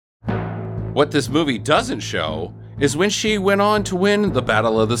What this movie doesn't show is when she went on to win the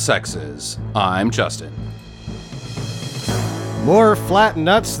Battle of the Sexes. I'm Justin. More flat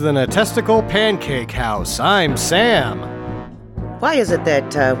nuts than a testicle pancake house. I'm Sam. Why is it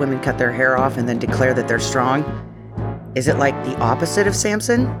that women cut their hair off and then declare that they're strong? Is it like the opposite of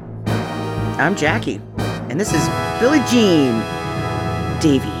Samson? I'm Jackie, and this is Billie Jean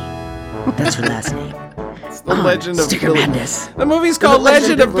Davy. That's her last name. It's the Legend of Sticker Billie. Madness. The movie's called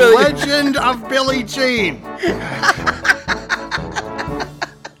Legend of Billie. Legend of Billie Jean.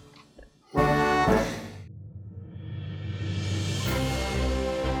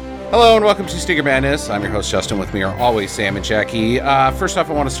 Hello and welcome to Sticker Madness. I'm your host Justin. With me are always Sam and Jackie. First off,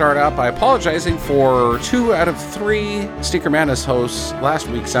 I want to start out by apologizing for 2 out of 3 Sticker Madness hosts last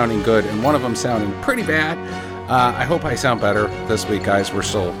week sounding good and one of them sounding pretty bad. I hope I sound better this week, guys. We're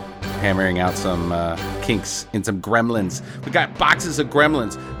still hammering out some kinks in some gremlins. We got boxes of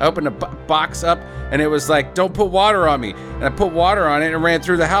gremlins. I opened a box up and it was like, don't put water on me. And I put water on it and ran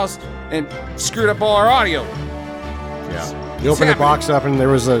through the house and screwed up all our audio. Yeah. You open the box up and there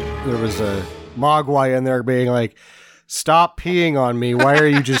was a mogwai in there being like, stop peeing on me. Why are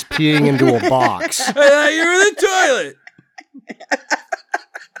you just peeing into a box? I thought you were in the toilet.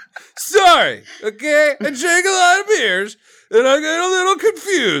 Sorry, okay? I drank a lot of beers and I got a little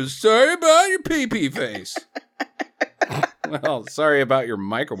confused. Sorry about your pee-pee face. Well, sorry about your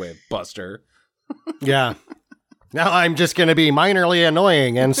microwave buster. Yeah. Now I'm just going to be minorly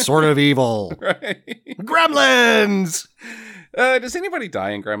annoying and sort of evil. Right. Gremlins! Does anybody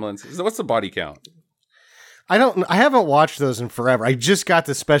die in Gremlins? What's the body count? I haven't watched those in forever. I just got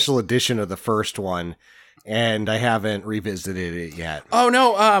the special edition of the first one, and I haven't revisited it yet. Oh,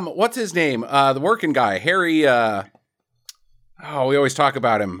 no. What's his name? The working guy, Harry. We always talk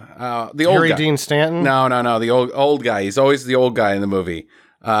about him. The old Harry guy. Dean Stanton? No. The old guy. He's always the old guy in the movie.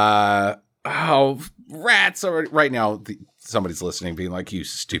 Rats are right now. Somebody's listening, being like, "You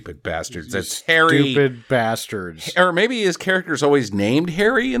stupid bastards!" That's Harry. Stupid bastards. Or maybe his character's always named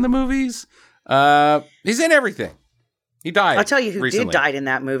Harry in the movies. He's in everything. He died. I'll tell you who recently. did die in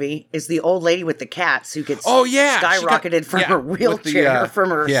that movie is the old lady with the cats who gets skyrocketed from her wheelchair,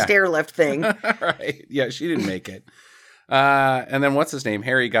 from her stair lift thing. Right. Yeah, she didn't make it. And then what's his name?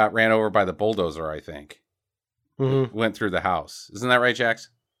 Harry got ran over by the bulldozer, I think. Mm-hmm. Went through the house. Isn't that right, Jax?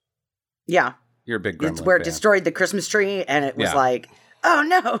 Yeah. You're a big Gremlin It's where fan. it destroyed the Christmas tree, and it was like, oh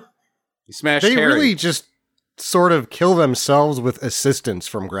no. You smashed They Harry. really just sort of kill themselves with assistance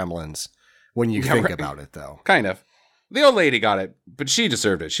from Gremlins when you think about it, though. Kind of. The old lady got it, but she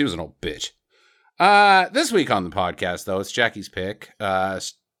deserved it. She was an old bitch. This week on the podcast, though, it's Jackie's pick.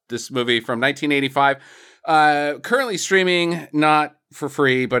 This movie from 1985. Currently streaming, not for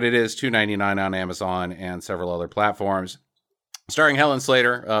free, but it is $2.99 on Amazon and several other platforms. Starring Helen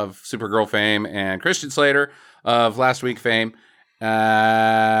Slater of Supergirl fame and Christian Slater of Last Week fame.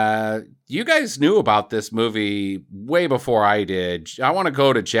 You guys knew about this movie way before I did. I want to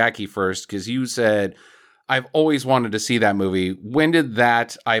go to Jackie first because you said, I've always wanted to see that movie. When did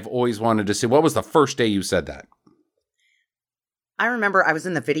that I've always wanted to see? What was the first day you said that? I remember I was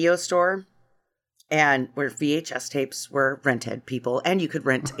in the video store and where VHS tapes were rented, people, and you could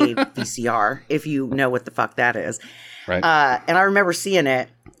rent a VCR if you know what the fuck that is. Right. And I remember seeing it,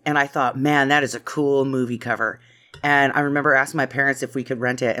 and I thought, man, that is a cool movie cover. And I remember asking my parents if we could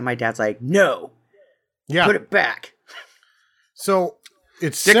rent it, and my dad's like, no, put it back. So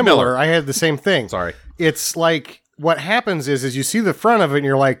it's Dick similar. Miller. I had the same thing. Sorry. It's like what happens is you see the front of it, and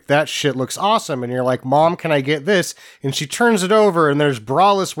you're like, that shit looks awesome. And you're like, Mom, can I get this? And she turns it over, and there's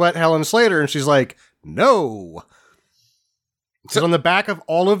braless, wet Helen Slater, and she's like, no. So on the back of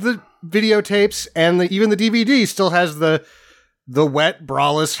all of the videotapes and even the DVD still has the wet,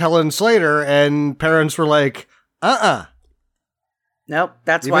 braless Helen Slater, and parents were like, Nope,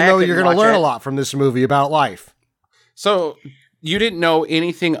 that's even why though I you're going to learn a lot from this movie about life. So you didn't know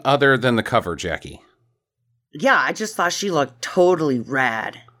anything other than the cover, Jackie? Yeah, I just thought she looked totally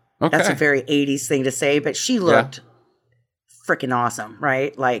rad. Okay. That's a very 80s thing to say, but she looked freaking awesome,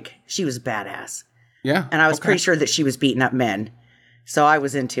 right? Like, she was badass. Yeah. And I was pretty sure that she was beating up men. So I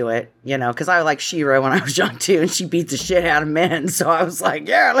was into it, because I liked She-Ra when I was young too, and she beats the shit out of men. So I was like,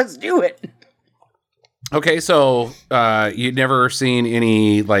 yeah, let's do it. Okay, so you'd never seen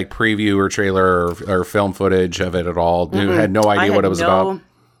any like preview or trailer or film footage of it at all? You had no idea what it was about?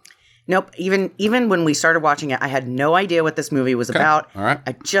 Nope. Even when we started watching it, I had no idea what this movie was about. All right.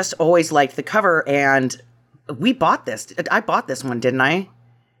 I just always liked the cover, and we bought this. I bought this one, didn't I?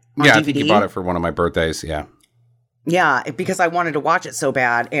 On Yeah, DVD? I think you bought it for one of my birthdays, yeah. Yeah, because I wanted to watch it so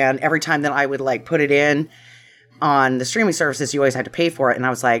bad, and every time that I would like put it in, on the streaming services, you always had to pay for it. And I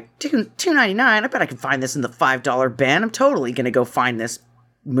was like, $2.99. I bet I can find this in the $5 bin. I'm totally going to go find this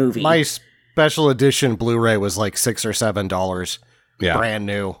movie. My special edition Blu-ray was like $6 or $7. Yeah. Brand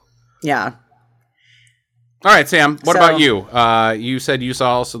new. Yeah. All right, Sam, what So- about you? You said you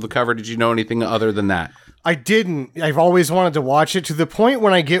saw also the cover. Did you know anything other than that? I didn't. I've always wanted to watch it to the point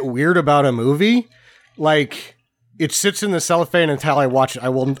when I get weird about a movie, like it sits in the cellophane until I watch it.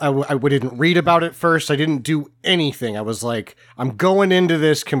 I didn't read about it first. I didn't do anything. I was like, I'm going into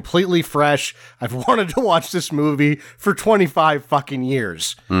this completely fresh. I've wanted to watch this movie for 25 fucking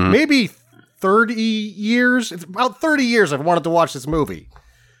years. Maybe 30 years. It's about 30 years I've wanted to watch this movie.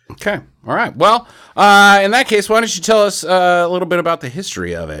 Okay. All right. Well, in that case, why don't you tell us a little bit about the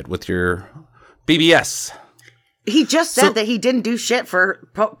history of it with your BBS? He just said that he didn't do shit for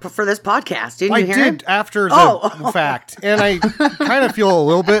this podcast. Didn't you I hear did him? after the fact, and I kind of feel a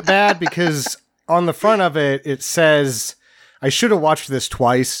little bit bad because on the front of it, it says I should have watched this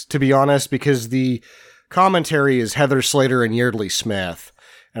twice, to be honest, because the commentary is Heather Slater and Yeardley Smith,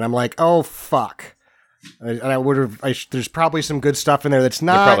 and I'm like, oh fuck. And I would have. There's probably some good stuff in there that's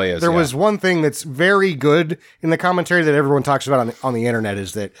not. There probably is, there yeah. was one thing that's very good in the commentary that everyone talks about on the internet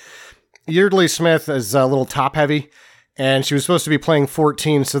is that Yeardley Smith is a little top heavy, and she was supposed to be playing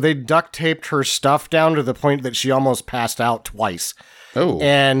 14, so they duct taped her stuff down to the point that she almost passed out twice. Oh.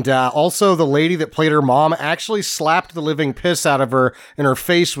 And also, the lady that played her mom actually slapped the living piss out of her, and her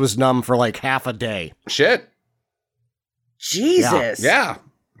face was numb for like half a day. Shit. Jesus. Yeah.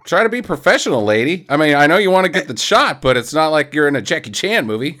 Try to be professional, lady. I mean, I know you want to get the shot, but it's not like you're in a Jackie Chan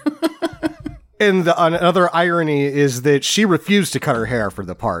movie. And another irony is that she refused to cut her hair for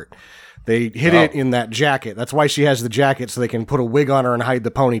the part. They hid it in that jacket. That's why she has the jacket, so they can put a wig on her and hide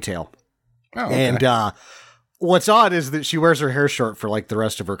the ponytail. Oh, okay. And what's odd is that she wears her hair short for like the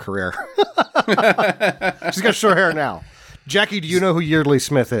rest of her career. She's got short hair now. Jackie, do you know who Yeardley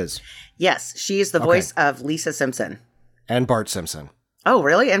Smith is? Yes, she is the voice of Lisa Simpson. And Bart Simpson. Oh,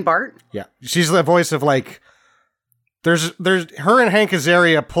 really? And Bart? Yeah. She's the voice of like, there's her and Hank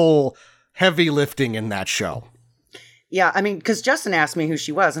Azaria pull heavy lifting in that show. Yeah, I mean, because Justin asked me who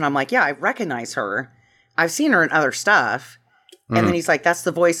she was, and I'm like, yeah, I recognize her. I've seen her in other stuff. And then he's like, that's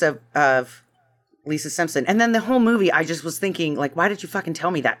the voice of Lisa Simpson. And then the whole movie, I just was thinking, like, why did you fucking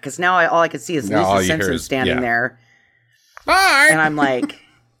tell me that? Because now all I could see is Now all Lisa you hear Simpson is- standing yeah. there. Bart! And I'm like,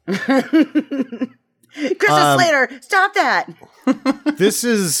 Kristen Slater, stop that. This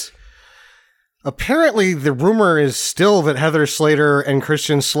is apparently the rumor is still that Heather Slater and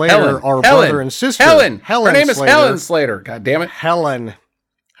Christian Slater are brother and sister. Helen. Her name is Slater. Helen Slater. God damn it. Helen.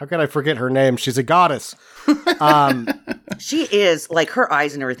 How could I forget her name? She's a goddess. She is, like, her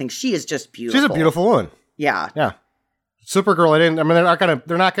eyes and everything, she is just beautiful. She's a beautiful woman. Yeah. Yeah. Supergirl,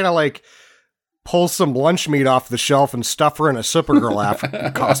 they're not gonna like pull some lunch meat off the shelf and stuff her in a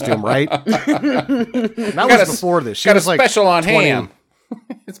Supergirl costume, right? That was before this. She Got was a like special on 20 ham.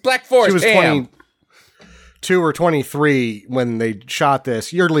 It's Black Forest She was ham. 22 or 23 when they shot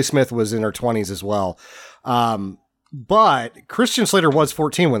this. Yeardley Smith was in her 20s as well. But Christian Slater was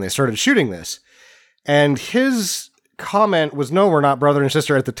 14 when they started shooting this. And his comment was, no, we're not brother and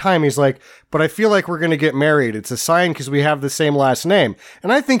sister at the time. He's like, but I feel like we're going to get married. It's a sign because we have the same last name.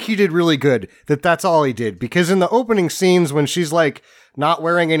 And I think he did really good that that's all he did. Because in the opening scenes when she's like not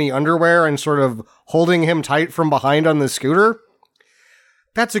wearing any underwear and sort of holding him tight from behind on the scooter,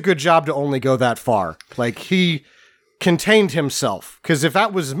 that's a good job to only go that far. Like, he contained himself. Because if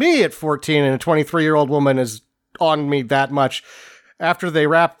that was me at 14 and a 23-year-old woman is on me that much, after they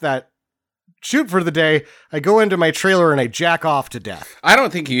wrap that shoot for the day, I go into my trailer and I jack off to death. I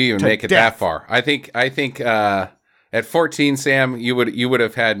don't think you even make it death. that far. I think at 14, Sam, you would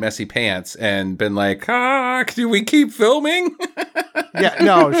have had messy pants and been like, do we keep filming? Yeah,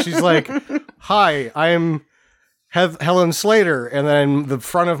 no, she's like, hi, I'm Helen Slater, and then the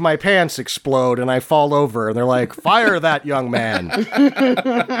front of my pants explode and I fall over, and they're like, fire that young man.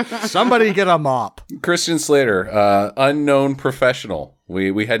 Somebody get a mop. Christian Slater, unknown professional.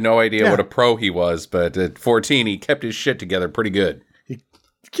 We had no idea what a pro he was, but at 14, he kept his shit together pretty good.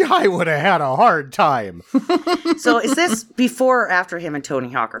 I would have had a hard time. So is this before or after him and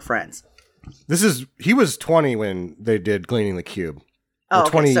Tony Hawk are friends? He was 20 when they did Gleaning the Cube. Oh, Or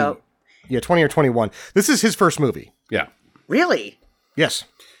 20, okay, so... Yeah, 20 or 21. This is his first movie. Yeah. Really? Yes.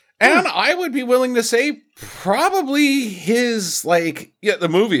 And I would be willing to say probably his, the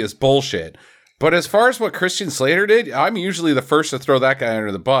movie is bullshit. But as far as what Christian Slater did, I'm usually the first to throw that guy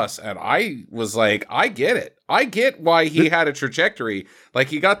under the bus. And I was like, I get it. I get why he had a trajectory. Like,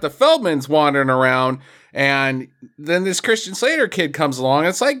 he got the Feldmans wandering around, and then this Christian Slater kid comes along. And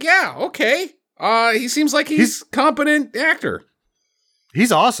it's like, yeah, okay. He seems like he's competent actor.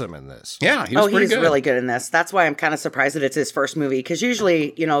 He's awesome in this. Yeah, he was pretty he's good. really good in this. That's why I'm kind of surprised that it's his first movie. Because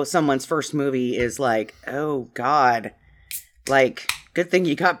usually, someone's first movie is like, oh, God. Like, good thing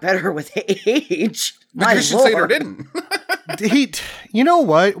you got better with age. But Christian Slater didn't. You know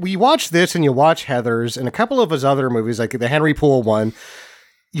what? We watch this and you watch Heathers and a couple of his other movies, like the Henry Poole one.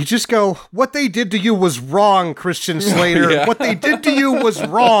 You just go, what they did to you was wrong, Christian Slater. Yeah. What they did to you was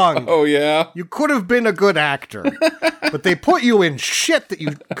wrong. Oh, yeah. You could have been a good actor. But they put you in shit that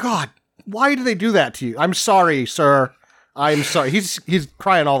you... God, why do they do that to you? I'm sorry, sir. I'm sorry. He's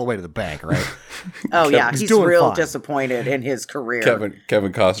crying all the way to the bank, right? Oh, yeah. He's doing real fine. disappointed in his career.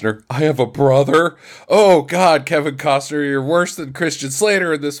 Kevin Costner. I have a brother. Oh, God, Kevin Costner, you're worse than Christian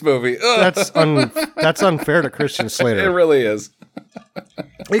Slater in this movie. Ugh. That's unfair to Christian Slater. It really is.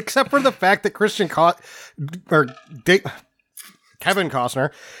 Except for the fact that Kevin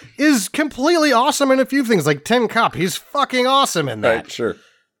Costner is completely awesome in a few things, like Tin Cup. He's fucking awesome in that. Right, sure.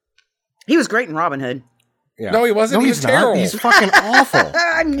 He was great in Robin Hood. Yeah. No, he wasn't. No, He he's was not. terrible. He's fucking awful.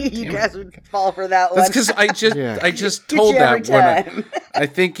 I knew you guys would fall for that That's one. because I just told you every that when time. I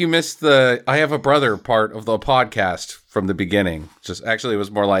think you missed the I have a brother part of the podcast from the beginning. It was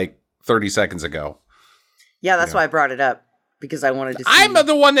more like 30 seconds ago. Yeah, that's why I brought it up. Because I wanted to see... I'm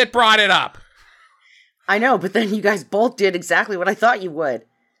the one that brought it up. I know, but then you guys both did exactly what I thought you would.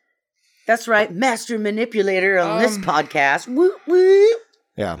 That's right, master manipulator on this podcast. Woo woo.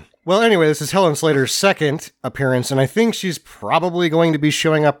 Yeah. Well, anyway, this is Helen Slater's second appearance, and I think she's probably going to be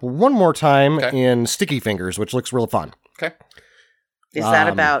showing up one more time in Sticky Fingers, which looks real fun. Okay. Is that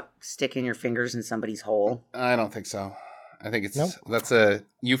about sticking your fingers in somebody's hole? I don't think so. I think that's a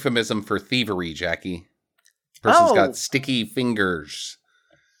euphemism for thievery, Jackie. Person's got sticky fingers.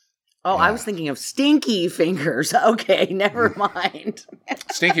 Oh, I was thinking of stinky fingers. Okay, never mind.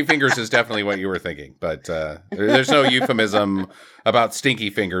 Stinky fingers is definitely what you were thinking, but there's no euphemism about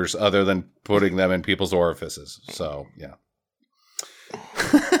stinky fingers other than putting them in people's orifices. So, yeah.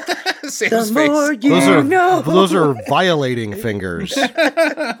 Sam's The more you know. Those are violating fingers.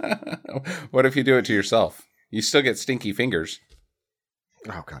 What if you do it to yourself? You still get stinky fingers.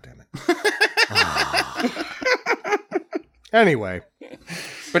 Oh, God damn it. Anyway.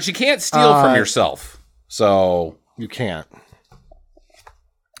 But you can't steal from yourself. So You can't.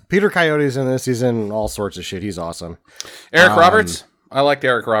 Peter Coyote's in this. He's in all sorts of shit. He's awesome. Eric Roberts. I liked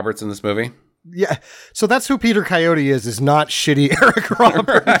Eric Roberts in this movie. Yeah. So that's who Peter Coyote is not shitty Eric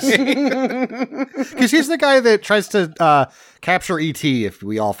Roberts. Because he's the guy that tries to capture E.T., if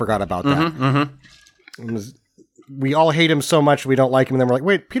we all forgot about that. We all hate him so much we don't like him. And then we're like,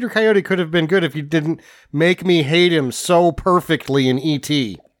 wait, Peter Coyote could have been good if you didn't make me hate him so perfectly in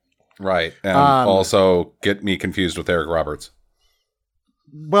E.T. Right. And also get me confused with Eric Roberts.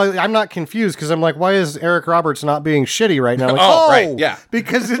 Well, I'm not confused because I'm like, why is Eric Roberts not being shitty right now? Like, right. Yeah.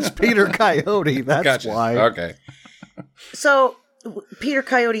 Because it's Peter Coyote. That's Gotcha. why. Okay. So, Peter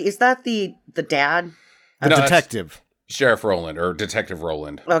Coyote, is that the dad? A No, that's detective. Sheriff Roland or Detective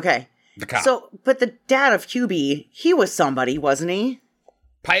Roland. Okay. The cop. So, but the dad of Hubie, he was somebody, wasn't he?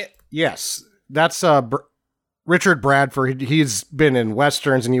 Yes. That's Richard Bradford. He's been in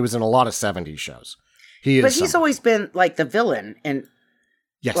Westerns and he was in a lot of 70s shows. But he's always been like the villain. And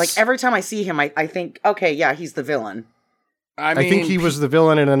yes. like every time I see him, I think, okay, yeah, he's the villain. I think he was the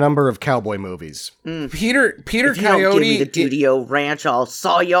villain in a number of cowboy movies. Peter If you don't Coyote. give me the Dudio Ranch, I'll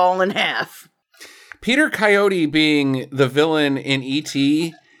saw y'all in half. Peter Coyote being the villain in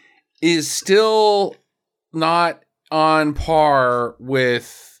E.T. is still not on par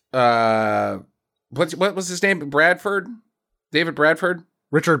with what was his name? Bradford? David Bradford?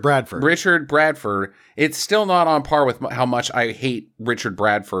 Richard Bradford. Richard Bradford. It's still not on par with how much I hate Richard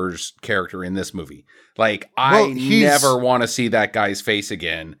Bradford's character in this movie. Like, I never want to see that guy's face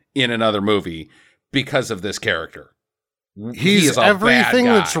again in another movie because of this character. He's everything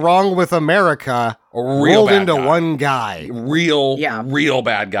that's wrong with America rolled into one guy. Real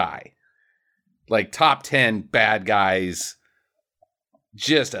bad guy. Like top 10 bad guys.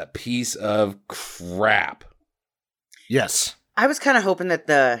 Just a piece of crap. Yes. I was kind of hoping that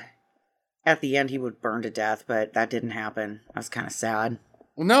at the end he would burn to death, but that didn't happen. I was kind of sad.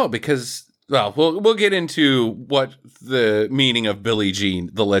 Well, no, because we'll get into what the meaning of Billie Jean,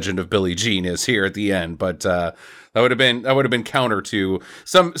 the legend of Billie Jean, is here at the end. But that would have been counter to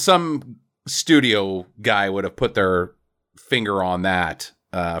some studio guy would have put their finger on that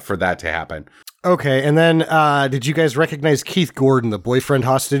for that to happen. Okay, and then did you guys recognize Keith Gordon, the boyfriend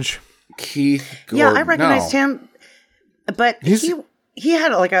hostage? Keith Gordon. Yeah, I recognized him, but he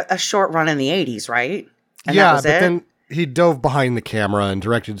had like a short run in the 80s, right? And yeah, that was but it? then he dove behind the camera and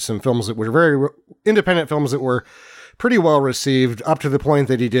directed some films that were very independent films that were pretty well received, up to the point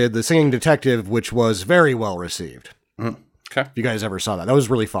that he did The Singing Detective, which was very well received. Okay. If you guys ever saw that, that was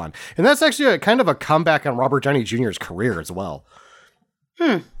really fun. And that's actually a kind of a comeback on Robert Downey Jr.'s career as well.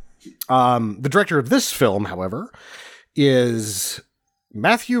 The director of this film, however, is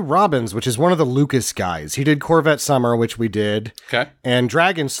Matthew Robbins, which is one of the Lucas guys. He did Corvette Summer, which we did. Okay. And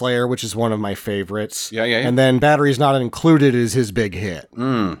Dragon Slayer, which is one of my favorites. Yeah. And then Batteries Not Included is his big hit.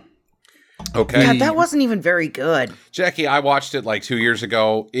 Okay. God, that wasn't even very good. Jackie, I watched it like 2 years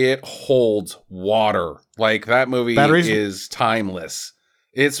ago. It holds water. Like, that movie is timeless.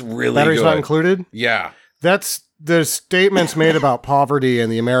 It's really Batteries good. Not Included? Yeah. That's the statements made about poverty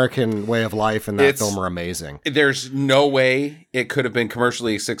and the American way of life in that film are amazing. There's no way it could have been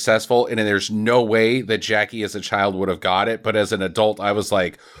commercially successful, and there's no way that Jackie as a child would have got it. But as an adult, I was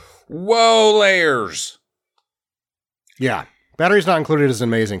like, whoa, layers. Yeah. Batteries Not Included is an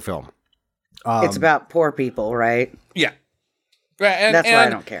amazing film. It's about poor people, right? Yeah. And, That's why I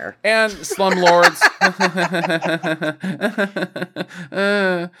don't care. And slumlords.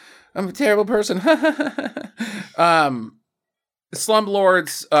 I'm a terrible person.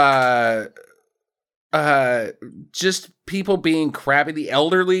 Slumlords, just people being crabby, the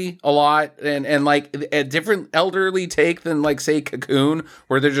elderly a lot, and like a different elderly take than like, say, Cocoon,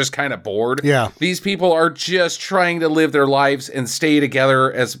 where they're just kind of bored. Yeah. These people are just trying to live their lives and stay together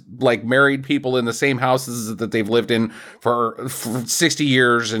as like married people in the same houses that they've lived in for 60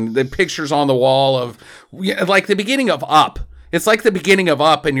 years. And the pictures on the wall of like the beginning of Up. It's like the beginning of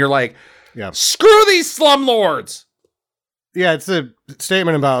Up, and you're like, screw these slumlords. Yeah, it's a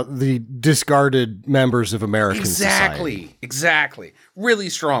statement about the discarded members of American society. Exactly. Really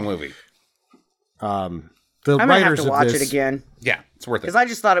strong movie. The I might have writers to watch of it this, again. Yeah, it's worth it. Because I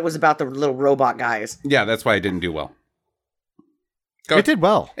just thought it was about the little robot guys. Yeah, that's why it didn't do well. It did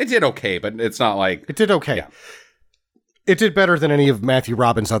well. It did okay, but it's not like... It did okay. Yeah. It did better than any of Matthew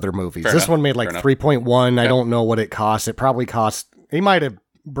Robbins' other movies. Fair this enough. one made like 3.1. I don't know what it cost. It probably cost... He might have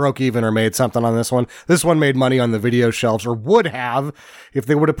broke even or made something on this one. This one made money on the video shelves, or would have if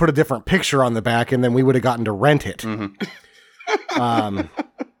they would have put a different picture on the back, and then we would have gotten to rent it.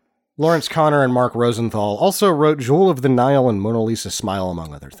 Lawrence Connor and Mark Rosenthal also wrote Jewel of the Nile and Mona Lisa Smile,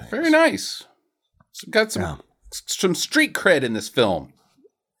 among other things. Very nice. So got some street cred in this film.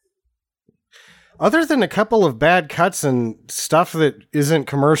 Other than a couple of bad cuts and stuff that isn't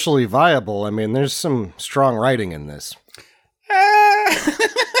commercially viable, I mean, there's some strong writing in this.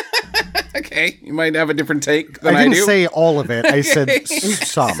 Okay, you might have a different take than I didn't do. say all of it. I said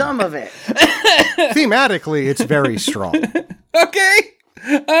some. Some of it. Thematically, it's very strong. Okay.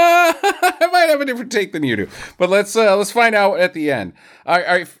 I might have a different take than you do, but let's find out at the end. All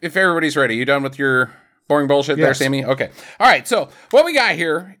right, if everybody's ready, you done with your boring bullshit there, Yes. Sammy? Okay. All right. So what we got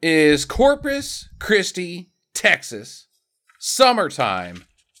here is Corpus Christi, Texas, summertime,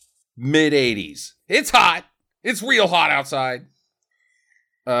 mid 80s. It's hot. It's real hot outside.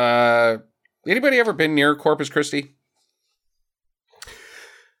 Anybody ever been near Corpus Christi?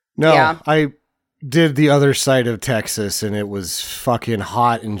 No, Yeah. I did the other side of Texas, and it was fucking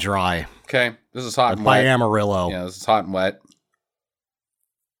hot and dry. Okay. This is hot and By wet. Amarillo. Yeah, this is hot and wet.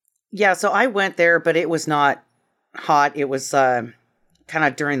 Yeah, so I went there, but it was not hot. It was kind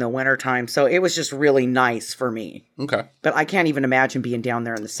of during the winter time, so it was just really nice for me. Okay. But I can't even imagine being down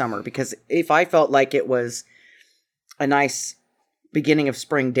there in the summer, because if I felt like it was a nice beginning of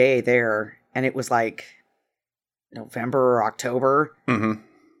spring day there, and it was like November or October,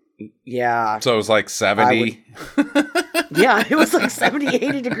 yeah. So it was like 70. Yeah, it was like 70,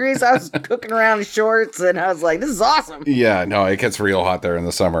 80 degrees. I was cooking around in shorts, and I was like, this is awesome. Yeah, no, it gets real hot there in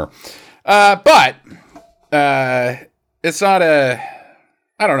the summer. But it's not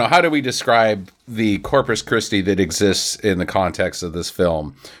I don't know, how do we describe the Corpus Christi that exists in the context of this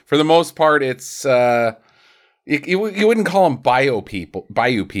film? For the most part, it's you wouldn't call them bayou people,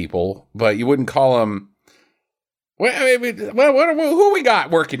 but you wouldn't call them. Who we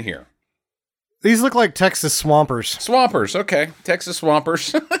got working here? These look like Texas swampers. Swampers, okay, Texas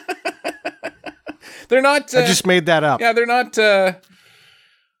swampers. They're not. I just made that up. Yeah, they're not. I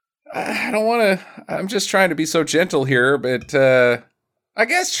don't want to. I'm just trying to be so gentle here, but I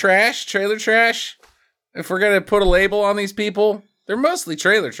guess trailer trash. If we're gonna put a label on these people, they're mostly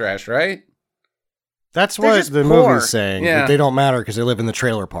trailer trash, right? That's They're what just the poor. movie's saying. Yeah. But they don't matter because they live in the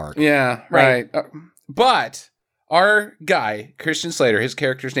trailer park. Yeah, Right. right. But our guy, Christian Slater, his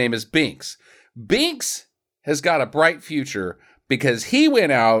character's name is Binks. Binks has got a bright future because he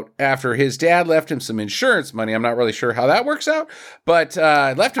went out after his dad left him some insurance money. I'm not really sure how that works out, but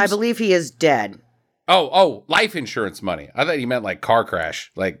left him. I believe he is dead. Oh, life insurance money. I thought you meant like car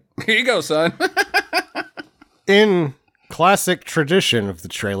crash. Like, here you go, son. In classic tradition of the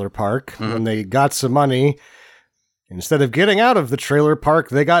trailer park, when they got some money, instead of getting out of the trailer park,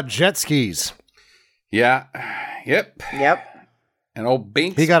 they got jet skis. Yeah. Yep. And old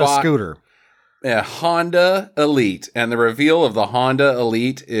Binks He got a scooter. A Honda Elite. And the reveal of the Honda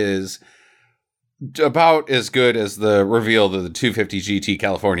Elite is about as good as the reveal of the 250 GT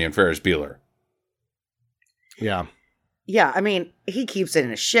California and Ferris Bueller. Yeah. Yeah, I mean, he keeps it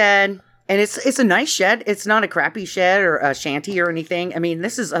in a shed. And it's a nice shed. It's not a crappy shed or a shanty or anything. I mean,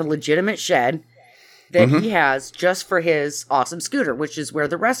 this is a legitimate shed that he has just for his awesome scooter, which is where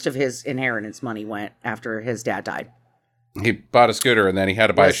the rest of his inheritance money went after his dad died. He bought a scooter and then he had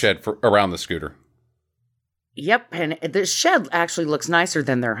to buy a shed around the scooter. Yep, and the shed actually looks nicer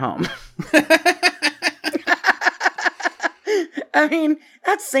than their home. I mean,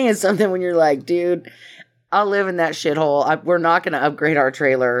 that's saying something when you're like, dude, I'll live in that shithole. We're not going to upgrade our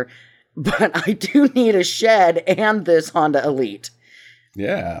trailer, but I do need a shed and this Honda Elite.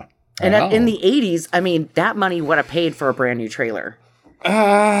 Yeah. And in the 80s, I mean, that money would have paid for a brand new trailer. Yeah,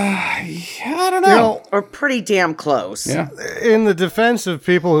 I don't know. Or pretty damn close. Yeah. In the defense of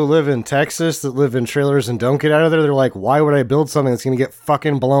people who live in Texas that live in trailers and don't get out of there, they're like, why would I build something that's going to get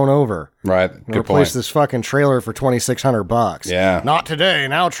fucking blown over? Right. Good Replace point. this fucking trailer for $2,600. Yeah. Not today.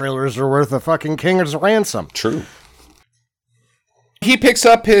 Now trailers are worth a fucking king's ransom. True. He picks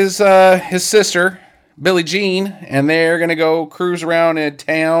up his sister, Billie Jean, and they're going to go cruise around in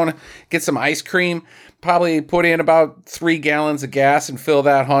town, get some ice cream, probably put in about 3 gallons of gas and fill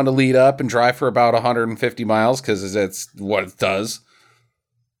that Honda Elite up and drive for about 150 miles because that's what it does.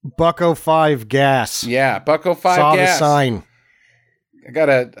 Bucko 5 gas. Yeah, Bucko 5 Saw gas. the sign. I got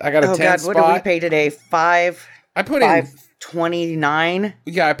a 10 God, spot. what did we pay today? I put in $5.29.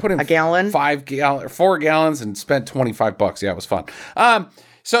 Yeah, I put in a gallon, 4 gallons, and spent $25. Yeah, it was fun.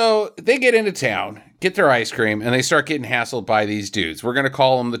 So they get into town, get their ice cream, and they start getting hassled by these dudes. We're gonna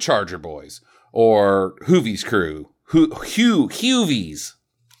call them the Charger Boys or Hoovie's crew. Hubie.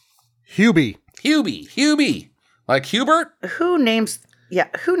 Like Hubert. Who names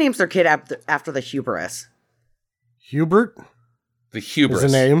their kid after the hubris? Hubert The hubris.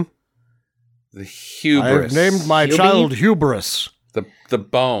 is a name. The hubris. I've named my child Hubris. The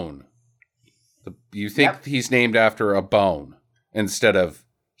bone. You think he's named after a bone instead of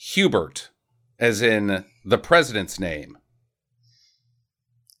Hubert, as in the president's name.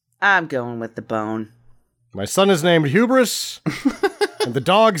 I'm going with the bone. My son is named Hubris, and the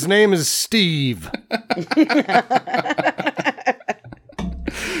dog's name is Steve.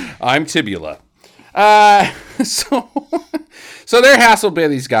 I'm Tibula. So they're hassled by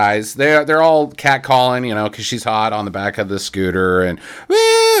these guys. They're all catcalling, because she's hot on the back of the scooter and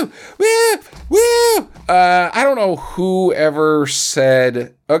woo, woo, woo. I don't know who ever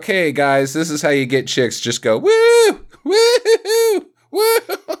said, "Okay, guys, this is how you get chicks. Just go woo, woo, woo."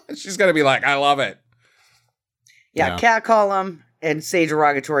 She's gonna be like, "I love it." Yeah, catcall them and say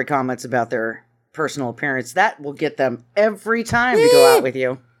derogatory comments about their personal appearance. That will get them every time to go out with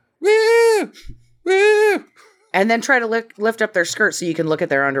you. Woo, woo. And then try to lift up their skirt so you can look at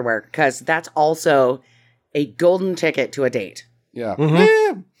their underwear, because that's also a golden ticket to a date. Yeah.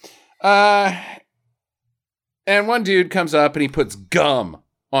 Mm-hmm. And one dude comes up and he puts gum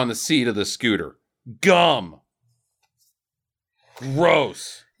on the seat of the scooter. Gum.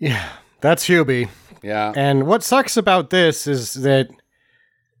 Gross. Yeah, that's Hubie. Yeah. And what sucks about this is that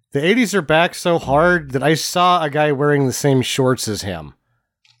the 80s are back so hard that I saw a guy wearing the same shorts as him.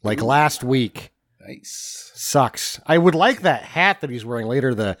 Like last week. Nice. Sucks. I would like that hat that he's wearing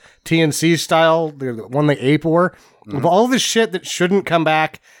later, the TNC style, the one that Ape wore. Of all the shit that shouldn't come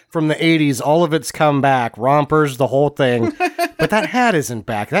back from the 80s, all of it's come back. Rompers, the whole thing. But that hat isn't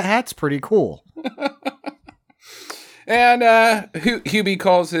back. That hat's pretty cool. And Hubie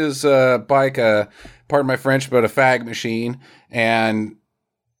calls his bike pardon my French, but a fag machine. And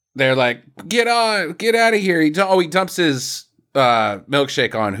they're like, get out of here. He dumps his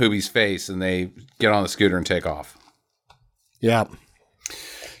milkshake on Hubie's face, and they get on the scooter and take off. Yeah.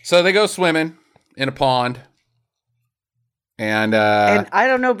 So they go swimming in a pond. And I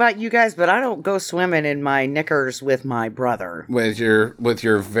don't know about you guys, but I don't go swimming in my knickers with my brother. with your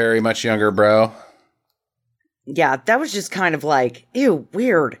very much younger bro. Yeah, that was just kind of like, ew,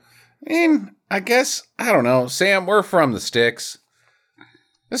 weird. I mean, I guess, I don't know. Sam, we're from the sticks.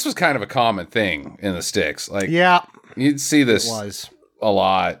 This was kind of a common thing in the sticks. Like, Yeah. you'd see this It was. a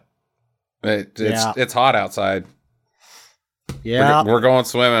lot. It's hot outside. Yeah. We're going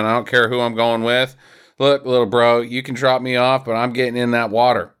swimming. I don't care who I'm going with. Look, little bro, you can drop me off, but I'm getting in that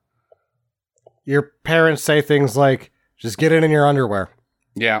water. your parents say things like, just get in your underwear.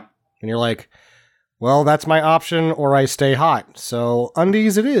 Yeah. And you're like, well, that's my option, or I stay hot. So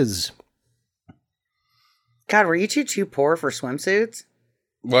undies it is. God, were you too poor for swimsuits?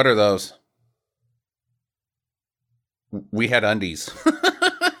 What are those? We had undies.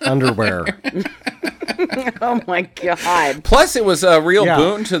 Underwear. Oh my God. Plus, it was a real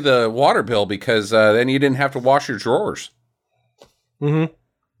boon to the water bill because then you didn't have to wash your drawers. Mm-hmm.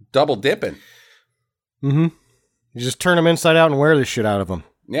 Double dipping. Mm-hmm. You just turn them inside out and wear the shit out of them.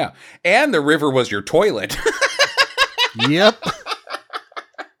 Yeah. And the river was your toilet. Yep.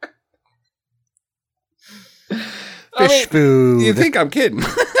 Fish food. You think I'm kidding?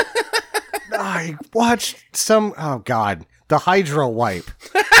 I watched some... Oh, God. The Hydro Wipe.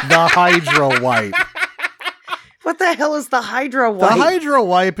 The Hydro Wipe. What the hell is the Hydro Wipe? The Hydro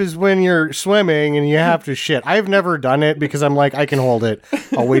Wipe is when you're swimming and you have to shit. I've never done it because I'm like, I can hold it.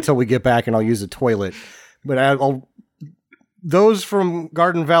 I'll wait till we get back and I'll use a toilet. But those from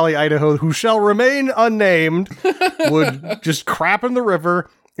Garden Valley, Idaho, who shall remain unnamed, would just crap in the river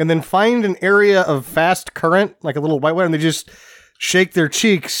and then find an area of fast current, like a little white water, and they just shake their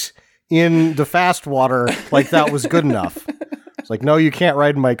cheeks in the fast water like that was good enough. It's like, no, you can't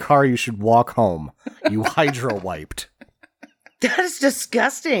ride in my car. You should walk home. You Hydro Wiped. That is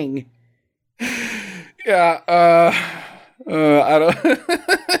disgusting. Yeah, I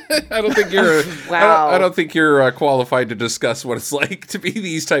don't think you're. Wow. I don't think you're qualified to discuss what it's like to be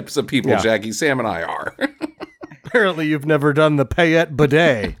these types of people, Jackie. Sam and I are. Apparently, you've never done the Payette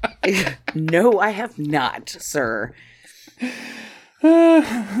bidet. No, I have not, sir. All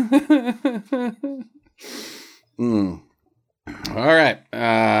right.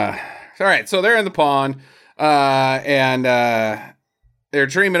 All right. So they're in the pond, and they're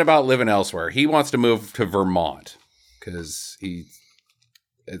dreaming about living elsewhere. He wants to move to Vermont because it's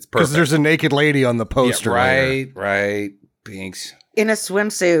perfect. Because there's a naked lady on the poster. Yeah, right. Binks. In a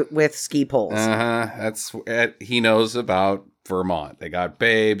swimsuit with ski poles. That's he knows about Vermont. They got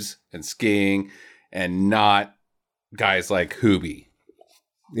babes and skiing, and not guys like Hoobie.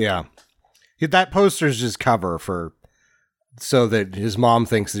 Yeah. That poster's just cover so that his mom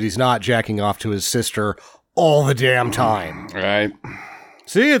thinks that he's not jacking off to his sister all the damn time. Right.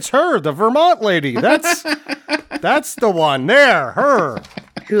 See, it's her, the Vermont lady. That's the one there, her.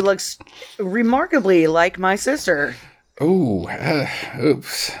 Who looks remarkably like my sister. Ooh,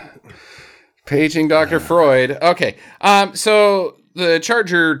 oops. Paging Dr. Freud. Okay. So the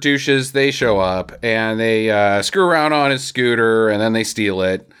Charger douches, they show up and they screw around on his scooter and then they steal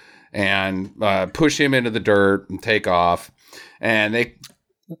it and push him into the dirt and take off. And they...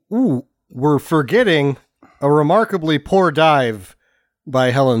 Ooh, we're forgetting a remarkably poor dive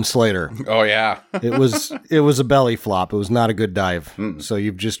by Helen Slater. Oh, yeah. It was a belly flop. It was not a good dive. So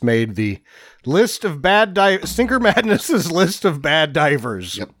you've just made the list of bad Stinker Madness's list of bad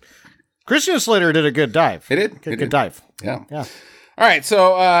divers. Yep. Christian Slater did a good dive. He did. Good dive. Yeah. Yeah. All right.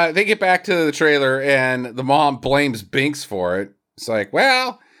 So they get back to the trailer and the mom blames Binks for it. It's like,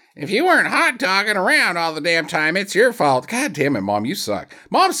 well, if you weren't hot dogging around all the damn time, it's your fault. God damn it, Mom. You suck.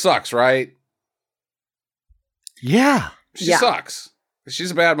 Mom sucks, right? Yeah. She sucks.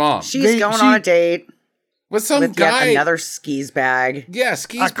 She's a bad mom. She's going on a date with some with guy. Yet another skis bag. Yeah,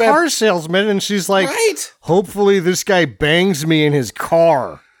 skis a car salesman, and she's like, right? Hopefully this guy bangs me in his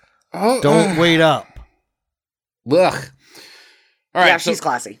car. Oh, don't wait up. Ugh. All right. Yeah, she's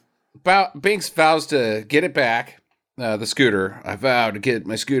classy. Binks vows to get it back, the scooter. I vow to get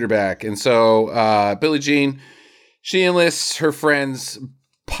my scooter back. And so Billie Jean, she enlists her friends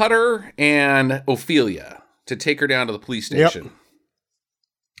Putter and Ophelia to take her down to the police station.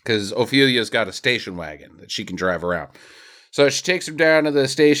 Because Ophelia's got a station wagon that she can drive around. So she takes him down to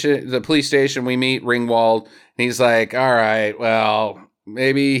the police station. We meet Ringwald. And he's like, all right, well,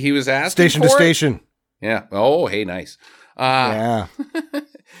 maybe he was asking station for to it? Station. Yeah. Oh, hey, nice. Yeah.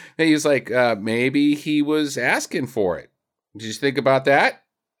 He's like, maybe he was asking for it. Did you think about that?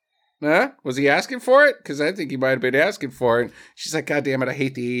 Huh? Was he asking for it? Because I think he might have been asking for it. She's like, God damn it, I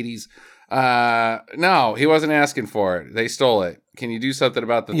hate the 80s. No, he wasn't asking for it. They stole it. Can you do something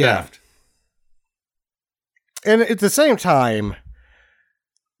about the theft? And at the same time,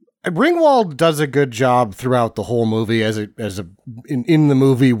 Ringwald does a good job throughout the whole movie in the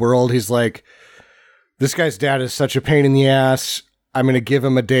movie world. He's like, this guy's dad is such a pain in the ass. I'm going to give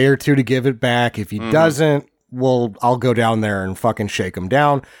him a day or two to give it back. If he doesn't, I'll go down there and fucking shake him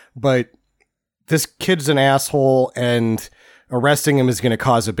down. But this kid's an asshole, and arresting him is going to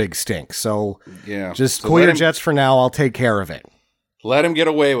cause a big stink. So just cool your jets for now. I'll take care of it. Let him get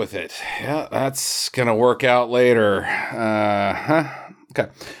away with it. Yeah, that's going to work out later. Okay.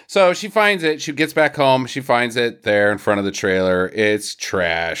 So she finds it. She gets back home. She finds it there in front of the trailer. It's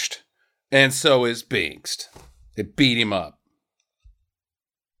trashed. And so is Binks. It beat him up.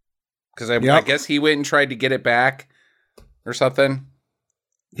 Because I guess he went and tried to get it back or something.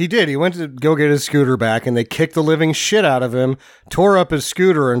 He did. He went to go get his scooter back, and they kicked the living shit out of him, tore up his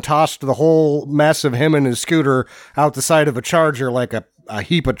scooter, and tossed the whole mess of him and his scooter out the side of a Charger like a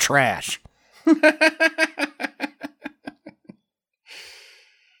heap of trash.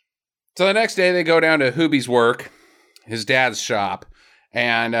 So the next day, they go down to Hoobie's work, his dad's shop,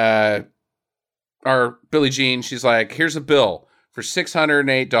 and our Billie Jean, she's like, here's a bill for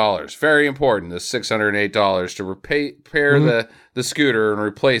 $608. Very important, this $608 to repair the scooter and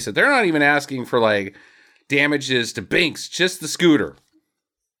replace it. They're not even asking for like damages to Binks, just the scooter.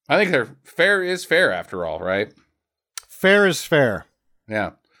 I think their fair is fair after all, right? Fair is fair.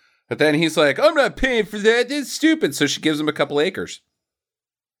 Yeah. But then he's like, I'm not paying for that. It's stupid. So she gives him a couple acres.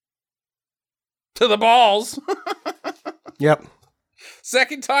 To the balls. Yep.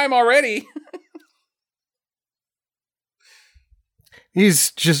 Second time already.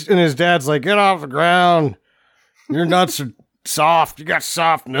 He's just, and his dad's like, get off the ground. Your nuts are soft. You got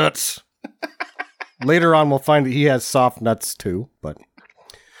soft nuts. Later on, we'll find that he has soft nuts too, but,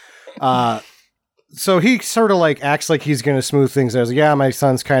 so he sort of like acts like he's going to smooth things out. Like, yeah, my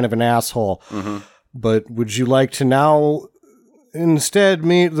son's kind of an asshole, but would you like to now instead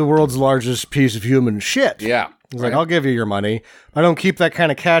meet the world's largest piece of human shit? Yeah. He's like, I'll give you your money. I don't keep that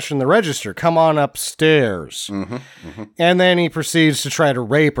kind of cash in the register. Come on upstairs. And then he proceeds to try to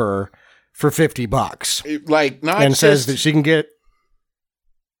rape her for $50. Like, not and just, says that she can get,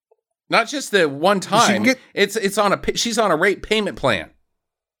 not just the one time. It's on she's on a rape payment plan.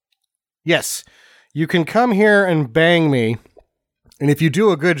 yes, you can come here and bang me. And if you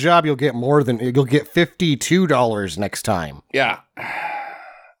do a good job, you'll get you'll get $52 next time. Yeah.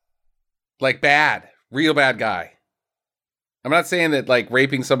 Like bad. Real bad guy. I'm not saying that like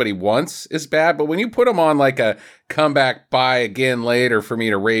raping somebody once is bad, but when you put them on like a come back by again later for me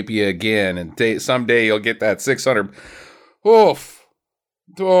to rape you again, and someday you'll get that 600. Oof.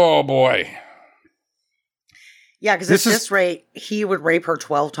 Oh boy. Yeah, because at this rate, he would rape her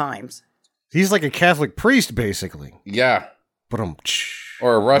 12 times. He's like a Catholic priest, basically. Yeah.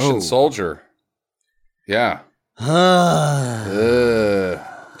 Or a Russian soldier. Yeah. What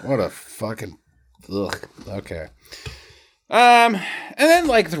a fucking... Ugh. Okay. And then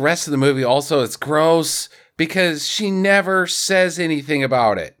like the rest of the movie also, it's gross because she never says anything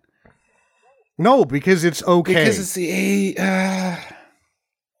about it. No, because it's okay. Because it's the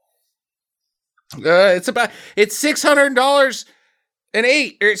it's $600 and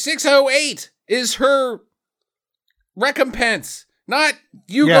 608 is her recompense. Not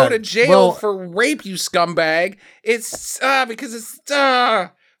you go to jail for rape, you scumbag. It's because it's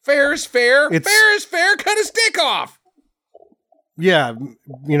fair is fair. Fair is fair. Cut his dick off. Yeah,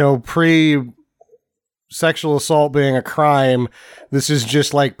 pre-sexual assault being a crime, this is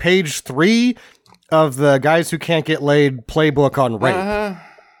just like page 3 of the Guys Who Can't Get Laid playbook on rape.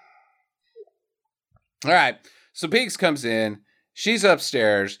 All right, so Binks comes in. She's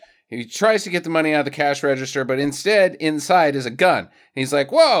upstairs. He tries to get the money out of the cash register, but instead, inside is a gun. And he's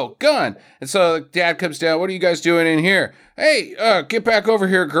like, whoa, gun. And so Dad comes down. What are you guys doing in here? Hey, get back over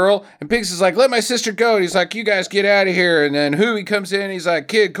here, girl. And Binks is like, let my sister go. And he's like, you guys get out of here. And then Huey comes in. He's like,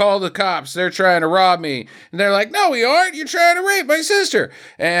 kid, call the cops. They're trying to rob me. And they're like, no, we aren't. You're trying to rape my sister.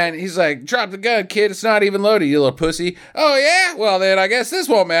 And he's like, drop the gun, kid. It's not even loaded, you little pussy. Oh, yeah? Well, then I guess this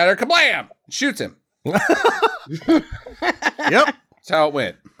won't matter. Kablam! Shoots him. Yep. That's how it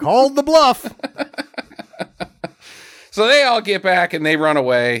went. Called the bluff. So they all get back and they run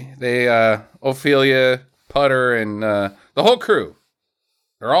away. They, Ophelia, Putter, and the whole crew.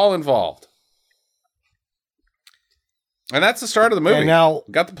 They're all involved. And that's the start of the movie. And now,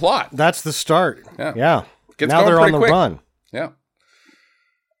 got the plot. That's the start. Yeah. Gets now they're on the quick. run. Yeah.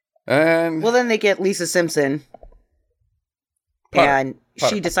 And well, then they get Lisa Simpson. Putter.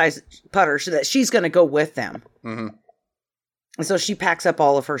 She decides, Putter, that she's going to go with them. Mm-hmm. And so she packs up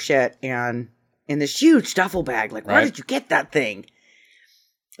all of her shit and in this huge duffel bag. Like, where did you get that thing?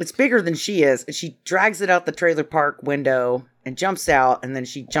 It's bigger than she is. And she drags it out the trailer park window and jumps out. And then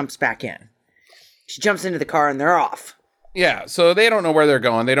she jumps back in. She jumps into the car and they're off. Yeah. So they don't know where they're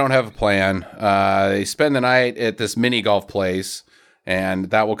going. They don't have a plan. They spend the night at this mini golf place. And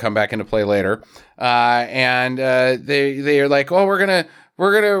that will come back into play later. They are like, oh, we're gonna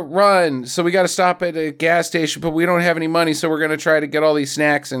run. So we got to stop at a gas station, but we don't have any money. So we're going to try to get all these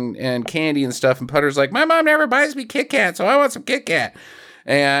snacks and candy and stuff. And Putter's like, my mom never buys me Kit Kat, so I want some Kit Kat.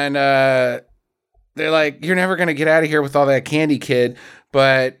 And they're like, you're never going to get out of here with all that candy, kid.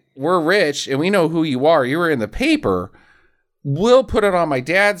 but we're rich and we know who you are. You were in the paper. We'll put it on my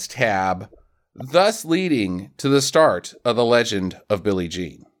dad's tab, thus leading to the start of the legend of Billie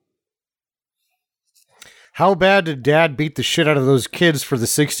Jean. How bad did Dad beat the shit out of those kids for the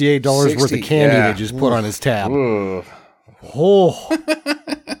 $68 worth of candy they just put on his tab? Ooh. Oh.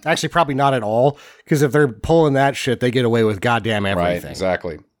 Actually, probably not at all, because if they're pulling that shit, they get away with goddamn everything. Right,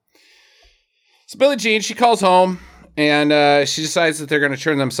 exactly. So Billie Jean, she calls home, and she decides that they're going to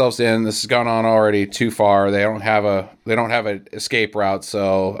turn themselves in. This has gone on already too far. They don't have an escape route,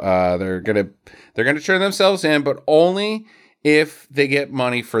 so they're gonna turn themselves in, but only if they get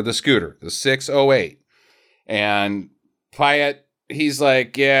money for the scooter, the 608. And Pyatt, he's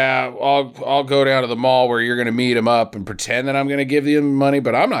like, yeah, I'll go down to the mall where you're going to meet him up and pretend that I'm going to give you money,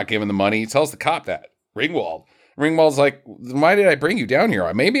 but I'm not giving the money. He tells the cop that. Ringwald's like, why did I bring you down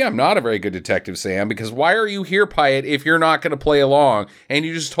here? Maybe I'm not a very good detective, Sam, because why are you here, Pyatt, if you're not going to play along? And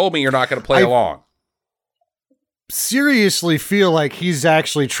you just told me you're not going to play along. Seriously feel like he's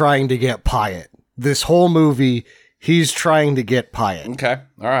actually trying to get Pyatt. This whole movie, he's trying to get Pyatt. Okay.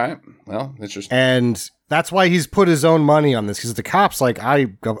 All right. Well, interesting. And that's why he's put his own money on this, because the cop's like,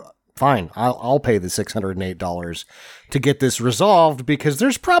 fine, I'll pay the $608 to get this resolved, because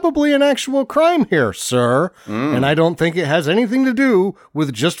there's probably an actual crime here, sir. And I don't think it has anything to do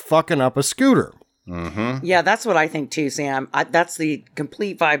with just fucking up a scooter. Mm-hmm. Yeah, that's what I think too, Sam. That's the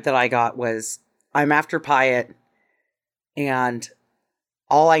complete vibe that I got was, I'm after Pyatt, and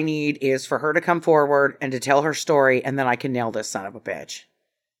all I need is for her to come forward and to tell her story, and then I can nail this son of a bitch.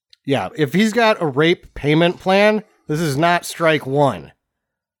 Yeah, if he's got a rape payment plan, this is not strike one.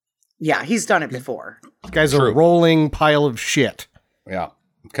 Yeah, he's done it before. This guy's a rolling pile of shit. Yeah.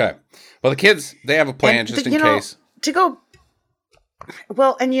 Okay. Well, the kids, they have a plan just in case.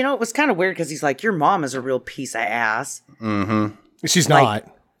 Well, and it was kind of weird because he's like, your mom is a real piece of ass. Mm-hmm. She's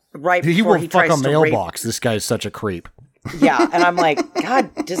not. Right he before will he fuck tries a to mailbox. This guy's such a creep. Yeah, and I'm like,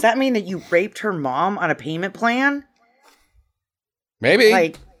 God, does that mean that you raped her mom on a payment plan? Maybe.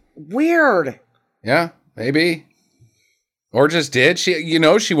 Like, weird. Yeah, maybe. Or just did.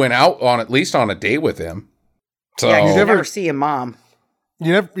 She went out on at least on a date with him. So yeah, you never see a mom.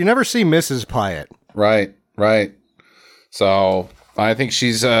 You never see Mrs. Pyatt. Right. So I think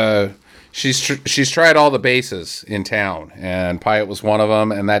she's tried all the bases in town, and Pyatt was one of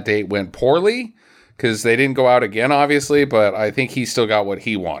them. And that date went poorly because they didn't go out again, obviously. But I think he still got what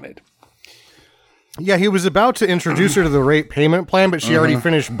he wanted. Yeah, he was about to introduce her to the rape payment plan, but she already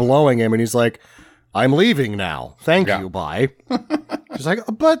finished blowing him, and he's like, I'm leaving now. Thank you, bye. She's like,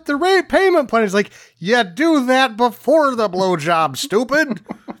 but the rape payment plan is like, yeah, do that before the blowjob, stupid.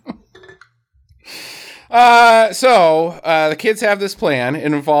 So the kids have this plan.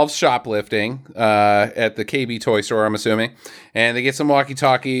 It involves shoplifting at the KB toy store, I'm assuming. And they get some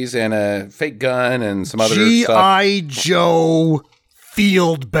walkie-talkies and a fake gun and some other stuff. G.I. Joe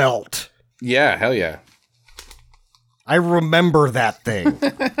field belt. Yeah, hell yeah. I remember that thing.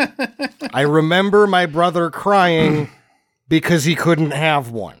 I remember my brother crying because he couldn't have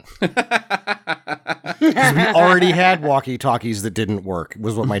one. Because we already had walkie-talkies that didn't work,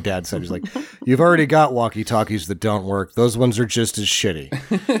 was what my dad said. He's like, you've already got walkie-talkies that don't work. Those ones are just as shitty.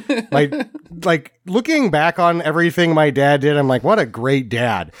 Looking back on everything my dad did, I'm like, what a great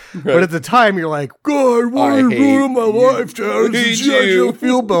dad. Right. But at the time, you're like, God, what are you doing my lifetime? It's a G.I. Joe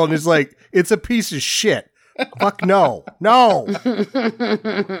field belt. And it's like, it's a piece of shit. Fuck no. No.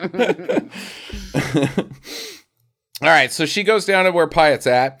 All right, so she goes down to where Pyatt's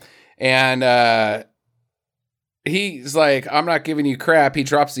at, and he's like, I'm not giving you crap. He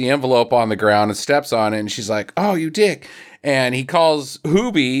drops the envelope on the ground and steps on it, and she's like, oh, you dick. And he calls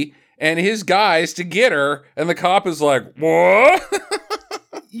Hoobie and his guys to get her, and the cop is like, what?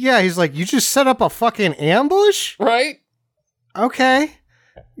 Yeah, he's like, you just set up a fucking ambush? Right? Okay.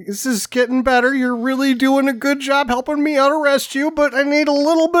 This is getting better. You're really doing a good job helping me out arrest you, but I need a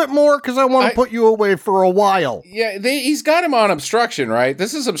little bit more because I want to put you away for a while. Yeah, he's got him on obstruction, right?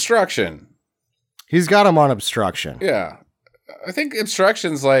 This is obstruction. He's got him on obstruction. Yeah. I think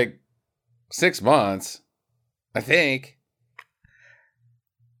obstruction's like 6 months. I think.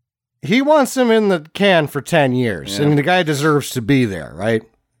 He wants him in the can for 10 years, and the guy deserves to be there, right?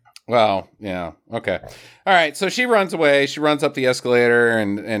 Well, yeah. Okay. All right. So she runs away. She runs up the escalator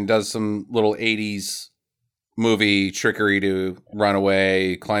and does some little 80s movie trickery to run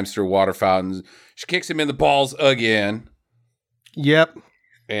away, climbs through water fountains. She kicks him in the balls again. Yep.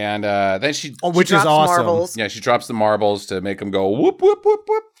 And then she which is awesome. Marbles. Yeah, she drops the marbles to make him go whoop, whoop, whoop,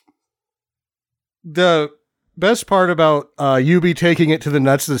 whoop. The best part about Yubi taking it to the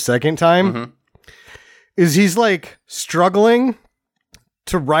nuts the second time is he's like struggling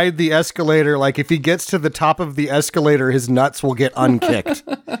to ride the escalator. Like, if he gets to the top of the escalator, his nuts will get unkicked.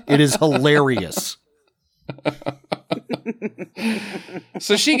 It is hilarious.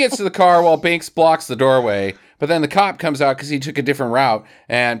 So she gets to the car while Binks blocks the doorway, but then the cop comes out because he took a different route,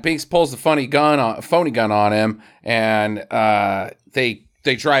 and Binks pulls the phony gun on him, and they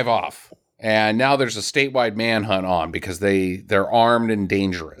drive off. And now there's a statewide manhunt on because they're armed and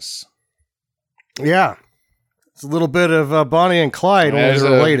dangerous. Yeah. It's a little bit of Bonnie and Clyde, only they're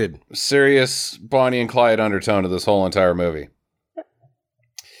related. Serious Bonnie and Clyde undertone to this whole entire movie.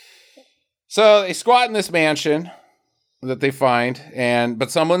 So they squat in this mansion that they find, but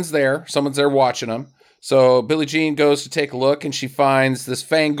someone's there. Someone's there watching them. So Billie Jean goes to take a look, and she finds this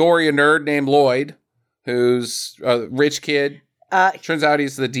Fangoria nerd named Lloyd, who's a rich kid. Turns out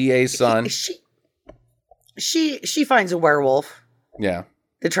he's the DA's son. She finds a werewolf. Yeah.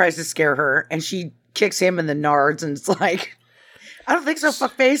 That tries to scare her, and she kicks him in the nards, and it's like, I don't think so,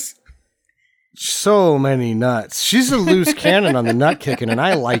 fuckface. So many nuts. She's a loose cannon on the nut kicking, and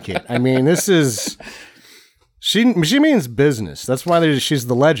I like it. I mean, this is... She means business. That's why she's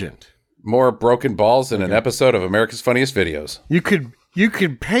the legend. More broken balls in an episode of America's Funniest Videos. You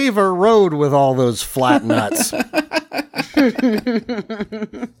could pave a road with all those flat nuts.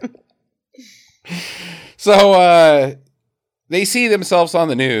 So they see themselves on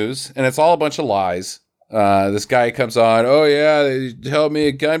the news, and it's all a bunch of lies. This guy comes on, oh yeah, they held me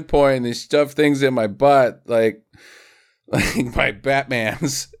at gunpoint and they stuffed things in my butt like my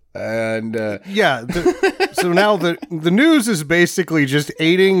Batman's. And so now the news is basically just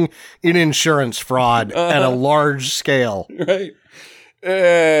aiding in insurance fraud at a large scale. Right.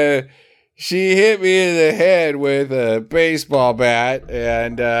 She hit me in the head with a baseball bat,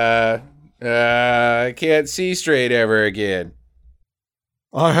 and I can't see straight ever again.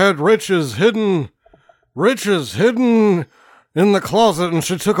 I had riches hidden in the closet, and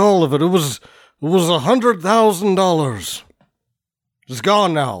she took all of it. It was $100,000. It's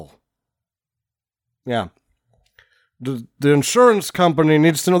gone now. Yeah. The insurance company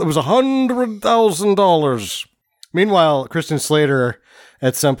needs to know that it was $100,000. Meanwhile, Christian Slater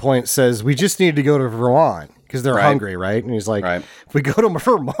at some point says, we just need to go to Vermont because they're hungry, right? And he's like, if we go to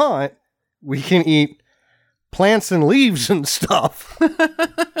Vermont, we can eat plants and leaves and stuff.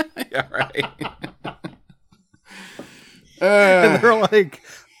 Yeah, right. And they're like,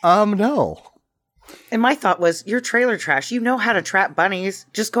 no. And my thought was, you're trailer trash. You know how to trap bunnies.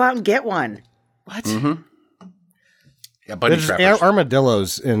 Just go out and get one. What? Mm-hmm. Yeah, bunny There's trappers.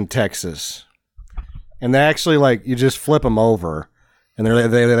 Armadillos in Texas. And they actually, like, you just flip them over. And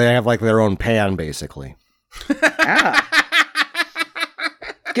they have, like, their own pan, basically.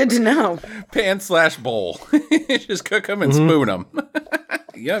 Good to know. Pan/bowl. Just cook them and spoon them.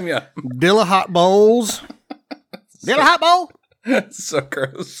 Yum, yum. Dillahat bowls. Dillahat bowl? So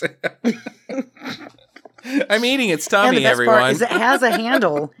gross. I'm eating its And tummy, the best everyone. part is it has a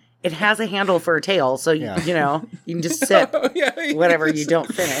handle. It has a handle for a tail, so you know you can just sip whatever you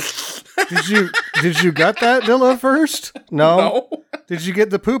don't finish. Did you gut that Dilla first? No. Did you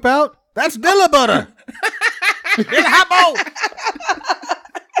get the poop out? That's Dilla butter. Dillahat bowl.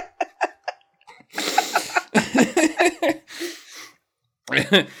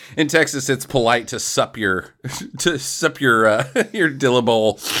 In Texas, it's polite to sup your Dilla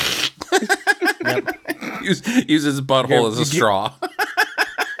bowl. Use his butthole as a straw.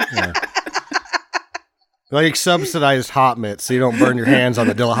 Yeah. Like subsidized hot mitts so you don't burn your hands on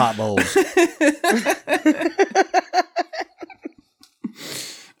the Dillahat bowls.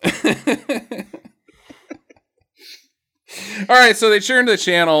 All right, so they turned the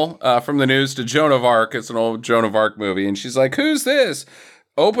channel from the news to Joan of Arc. It's an old Joan of Arc movie, and she's like, "Who's this?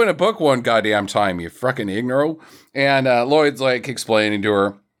 Open a book one goddamn time, you fucking ignoro." And Lloyd's like explaining to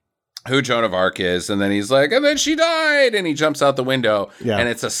her who Joan of Arc is, and then he's like, "And then she died," and he jumps out the window, and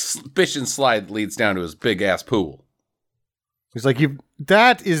it's a fish and slide that leads down to his big ass pool. He's like,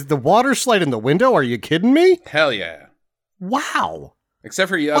 that is the water slide in the window? Are you kidding me? Hell yeah! Wow. Except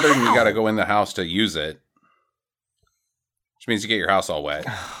for you got to go in the house to use it. Which means you get your house all wet.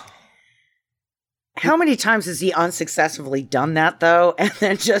 How many times has he unsuccessfully done that, though, and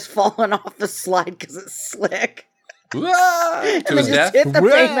then just fallen off the slide because it's slick? To and his then death? just hit the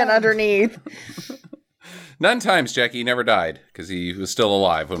pavement underneath. None times, Jackie never died because he was still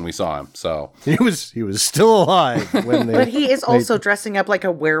alive when we saw him. So he was still alive when they. But he is also dressing up like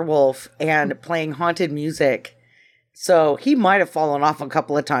a werewolf and playing haunted music. So he might have fallen off a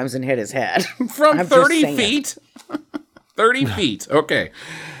couple of times and hit his head. From 30 feet? 30 feet. Okay.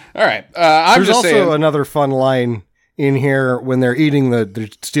 All right. There's just saying. There's also another fun line in here when they're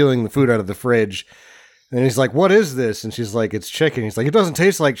stealing the food out of the fridge. And he's like, what is this? And she's like, it's chicken. He's like, it doesn't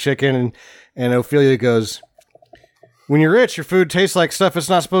taste like chicken. And Ophelia goes, when you're rich, your food tastes like stuff it's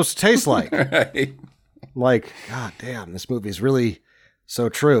not supposed to taste like. Right. Like, God damn, this movie is really so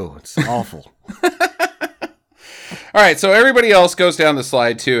true. It's awful. All right, so everybody else goes down the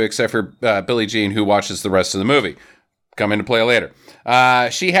slide too, except for Billie Jean, who watches the rest of the movie. Come into play later.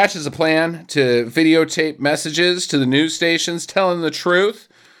 She hatches a plan to videotape messages to the news stations telling the truth.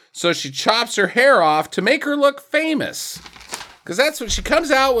 So she chops her hair off to make her look famous. Because that's what she comes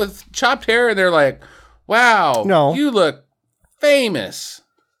out with, chopped hair, and they're like, wow, No. you look famous.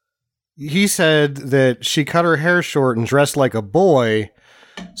 He said that she cut her hair short and dressed like a boy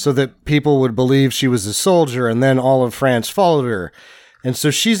so that people would believe she was a soldier, and then all of France followed her. And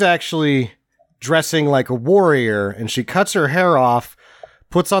so she's actually dressing like a warrior, and she cuts her hair off,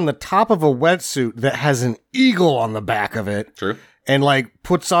 puts on the top of a wetsuit that has an eagle on the back of it. True. And like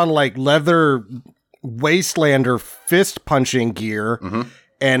puts on like leather wastelander fist punching gear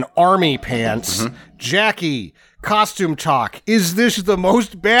and army pants. Jackie, costume talk. Is this the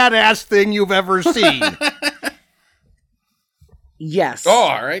most badass thing you've ever seen? Yes. Oh,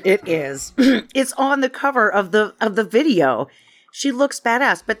 all right. It is. It's on the cover of the video. She looks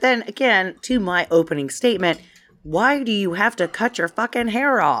badass. But then again, to my opening statement, why do you have to cut your fucking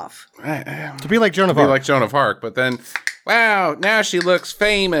hair off? To be like Joan of Be Arc. like Joan of Arc, but then, wow, now she looks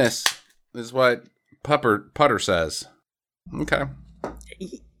famous, is what Putter says. Okay.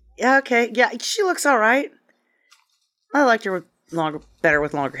 Yeah, okay. Yeah, she looks all right. I liked her with better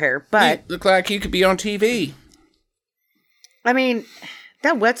with longer hair. But, You look like you could be on TV. I mean,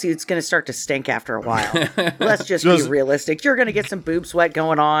 that wetsuit's going to start to stink after a while. Let's just be Does- realistic. You're going to get some boob sweat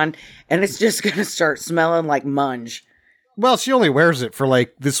going on, and it's just going to start smelling like munge. Well, she only wears it for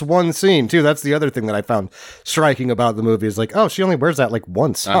like this one scene too. That's the other thing that I found striking about the movie is like, oh, she only wears that like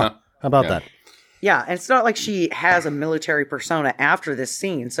once. Huh. How about that? Yeah, and it's not like she has a military persona after this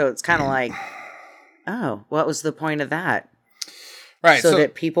scene, so it's kind of like, oh, what was the point of that? Right. So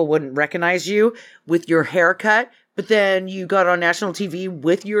that people wouldn't recognize you with your haircut, but then you got on national TV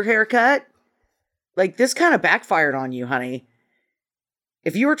with your haircut? Like, this kind of backfired on you, honey.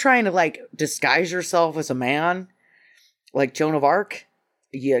 If you were trying to, like, disguise yourself as a man, like Joan of Arc,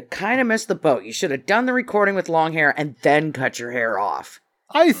 you kind of missed the boat. You should have done the recording with long hair and then cut your hair off.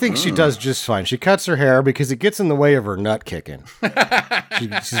 I think she does just fine. She cuts her hair because it gets in the way of her nut kicking.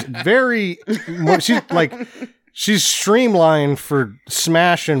 She's very, she's streamlined for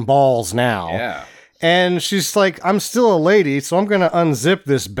smashing balls now. Yeah. And she's like, I'm still a lady, so I'm going to unzip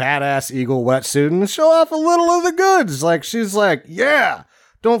this badass eagle wetsuit and show off a little of the goods. Like, she's like, yeah,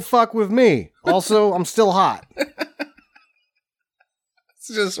 don't fuck with me. Also, I'm still hot. It's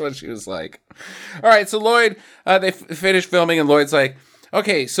just what she was like. All right, so Lloyd, they finished filming, and Lloyd's like,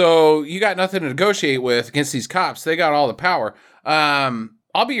 okay, so you got nothing to negotiate with against these cops. They got all the power.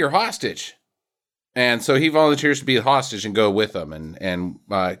 I'll be your hostage. And so he volunteers to be a hostage and go with them, and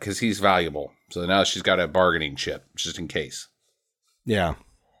because he's valuable. So now she's got a bargaining chip, just in case. Yeah.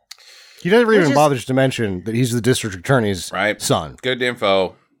 He never even bothers to mention that he's the district attorney's son. Good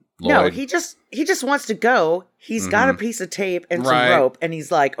info, Lloyd. No, he just wants to go. He's got a piece of tape and some rope, and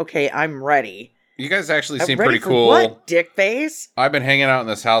he's like, okay, I'm ready. You guys actually seem ready pretty for cool. What, dick face? I've been hanging out in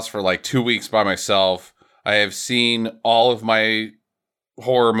this house for like 2 weeks by myself. I have seen all of my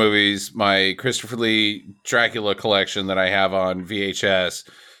horror movies, my Christopher Lee Dracula collection that I have on VHS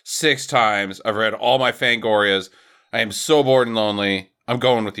 6 times. I've read all my Fangorias. I am so bored and lonely. I'm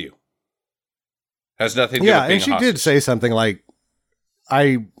going with you. Has nothing to do with being and she a hostage. did say something like,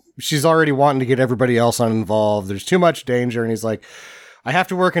 she's already wanting to get everybody else uninvolved. There's too much danger. And he's like, I have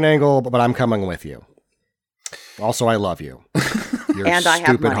to work an angle, but I'm coming with you. Also, I love you. You're And I have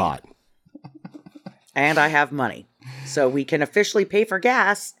stupid money. hot. And I have money. So we can officially pay for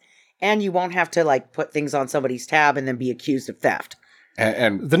gas, and you won't have to, like, put things on somebody's tab and then be accused of theft.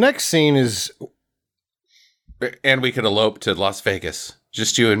 And The next scene is we could elope to Las Vegas.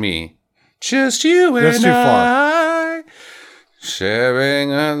 Just you and me. Just you and That's too far. I.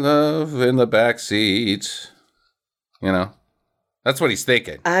 Sharing our love in the backseat. You know? That's what he's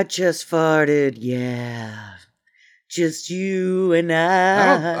thinking. I just farted, yeah. Just you and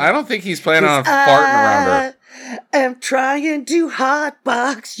I. I don't think he's planning on farting around her. I'm trying to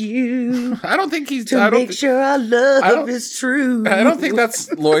hotbox you I don't think he's to make sure our love is true. I don't think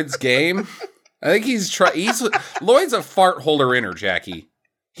that's Lloyd's game. I think Lloyd's a fart holder inner, Jackie.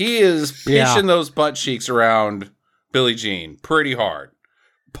 He is pushing those butt cheeks around Billie Jean pretty hard.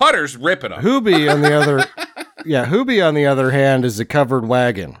 Putter's ripping him. Hoobie on the other. Yeah, Hoobie on the other hand is a covered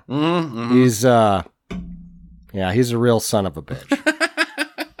wagon. Mm-hmm. He's he's a real son of a bitch.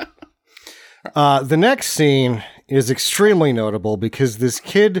 The next scene is extremely notable because this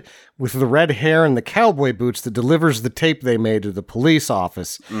kid with the red hair and the cowboy boots that delivers the tape they made to the police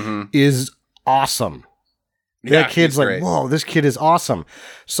office is awesome. Yeah, That kid's he's like, great. whoa, this kid is awesome.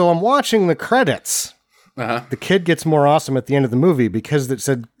 So I'm watching the credits. The kid gets more awesome at the end of the movie because it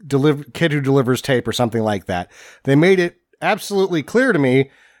said kid who delivers tape or something like that. They made it absolutely clear to me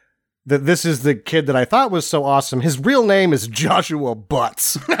that this is the kid that I thought was so awesome. His real name is Joshua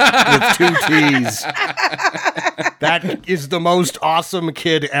Butts with 2 T's. That is the most awesome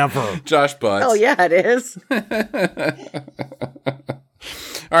kid ever. Josh Butts. Oh, yeah, it is.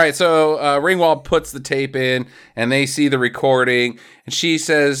 All right, so Ringwald puts the tape in, and they see the recording, and she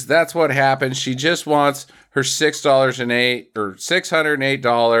says that's what happened. She just wants her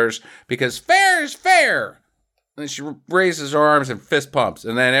 $608 because fair is fair. And she raises her arms and fist pumps,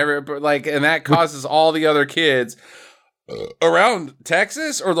 and then and that causes all the other kids around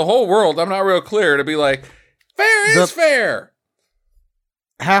Texas or the whole world, I'm not real clear, to be like, fair is fair.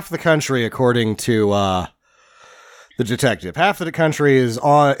 Half the country, according to the detective, half of the country is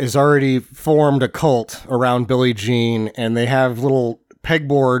already formed a cult around Billie Jean, and they have little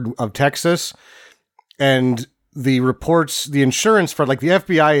pegboard of Texas, and the reports, the insurance fraud, like the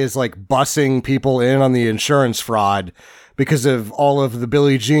FBI is like bussing people in on the insurance fraud because of all of the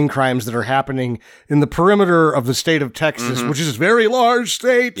Billie Jean crimes that are happening in the perimeter of the state of Texas, which is a very large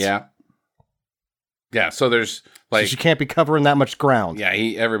state. Yeah. Yeah, so there's like... So she can't be covering that much ground. Yeah,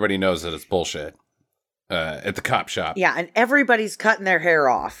 everybody knows that it's bullshit at the cop shop. Yeah, and everybody's cutting their hair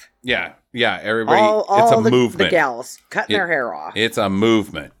off. Yeah, everybody, All it's a the movement. The gals cutting their hair off. It's a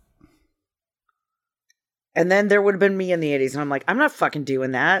movement. And then there would have been me in the 80s, and I'm like, I'm not fucking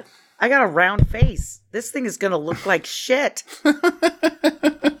doing that. I got a round face. This thing is going to look like shit.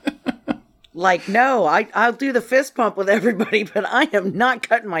 Like, no, I'll do the fist pump with everybody, but I am not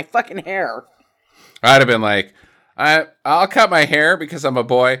cutting my fucking hair. I'd have been like, I'll cut my hair because I'm a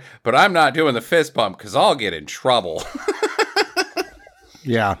boy, but I'm not doing the fist pump because I'll get in trouble.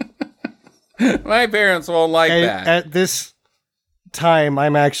 Yeah. My parents won't like that. At this time,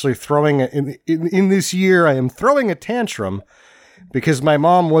 I'm actually throwing in this year, I am throwing a tantrum because my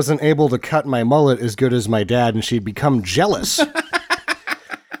mom wasn't able to cut my mullet as good as my dad, and she'd become jealous.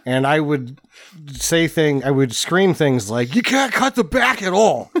 And I would scream things like, "You can't cut the back at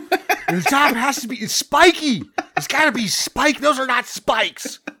all. The top has to be spiky. It's got to be spiked. Those are not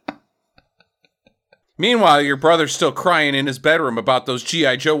spikes." Meanwhile, your brother's still crying in his bedroom about those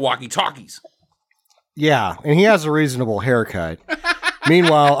G.I. Joe walkie-talkies. Yeah, and he has a reasonable haircut.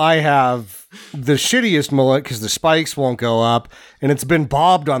 Meanwhile, I have the shittiest mullet because the spikes won't go up, and it's been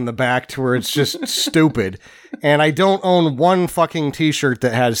bobbed on the back to where it's just stupid. And I don't own one fucking t-shirt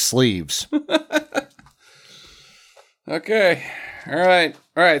that has sleeves. Okay. All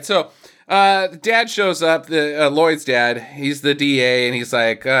right. So, dad shows up, Lloyd's dad. He's the DA, and he's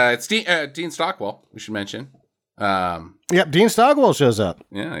like, it's Dean Stockwell, we should mention. Yep, Dean Stockwell shows up.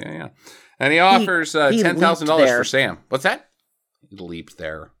 Yeah. And he offers he $10,000 for Sam. What's that? He leaped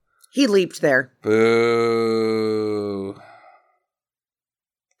there. He leaped there. Boo.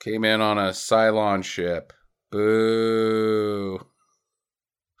 Came in on a Cylon ship. Boo.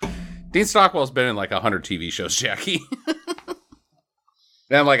 Dean Stockwell's been in like 100 TV shows, Jackie.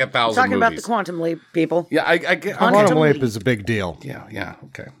 And like 1,000 Talking movies. about the quantum leap, people. Yeah, I get Quantum leap is a big deal. Yeah.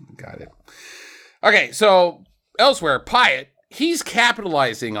 Okay, got it. Okay, so elsewhere, Pyatt, he's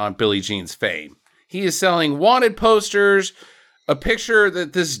capitalizing on Billie Jean's fame. He is selling wanted posters, a picture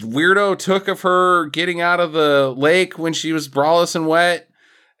that this weirdo took of her getting out of the lake when she was braless and wet,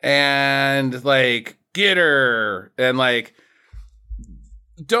 and like, get her, and like,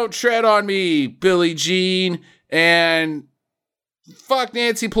 don't tread on me, Billie Jean, and fuck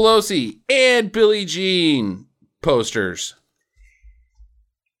Nancy Pelosi, and Billie Jean posters.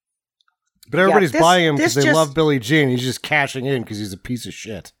 But everybody's buying him because this they love Billie Jean. He's just cashing in because he's a piece of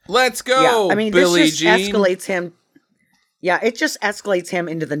shit. Let's go, Yeah, I mean, Billie this just Jean. escalates him. Yeah, it just escalates him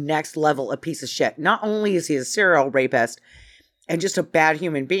into the next level of piece of shit. Not only is he a serial rapist and just a bad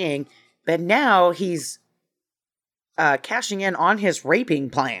human being, but now he's cashing in on his raping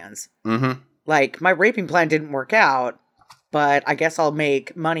plans. Mm-hmm. Like, my raping plan didn't work out, but I guess I'll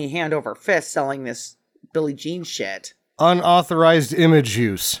make money hand over fist selling this Billie Jean shit. Unauthorized image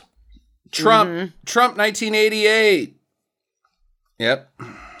use. Trump 1988. Yep.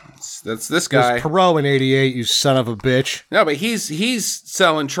 That's this guy. There's Perot in 88, you son of a bitch. No, but he's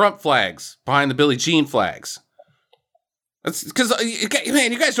selling Trump flags behind the Billie Jean flags. That's because,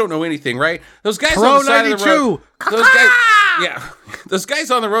 man, you guys don't know anything, right? Those guys on the side of the road. Those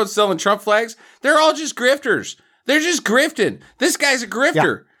guys on the road selling Trump flags, they're all just grifters. They're just grifting. This guy's a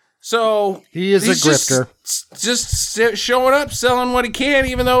grifter. So he is a he's grifter. Just showing up, selling what he can,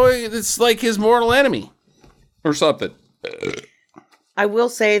 even though it's like his mortal enemy or something. I will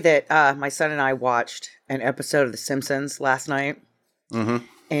say that my son and I watched an episode of The Simpsons last night. Mm-hmm.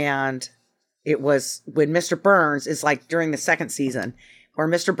 And it was when Mr. Burns is like during the second season where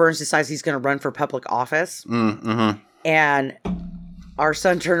Mr. Burns decides he's going to run for public office. Mm-hmm. And our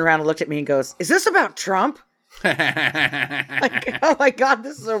son turned around and looked at me and goes, "Is this about Trump?" Like, oh my God,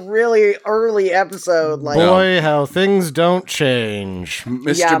 this is a really early episode. Like, boy, how things don't change.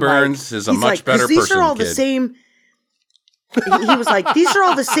 Mr. Burns is a much better person. These are all the same. He was like, these are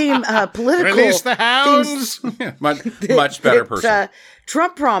all the same political. Release the hounds. much better person.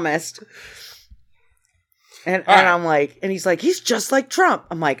 Trump promised. And I'm like, and he's like, he's just like Trump.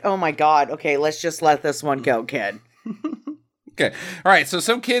 I'm like, oh my God. Okay, let's just let this one go, kid. Okay. All right. So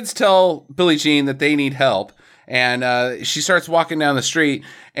some kids tell Billie Jean that they need help. And she starts walking down the street,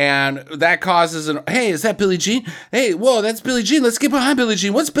 and that causes hey, is that Billie Jean? Hey, whoa, that's Billie Jean. Let's get behind Billie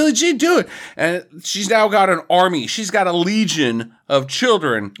Jean. What's Billie Jean doing? And she's now got an army. She's got a legion of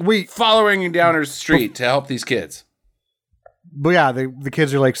children following down her street to help these kids. But yeah, the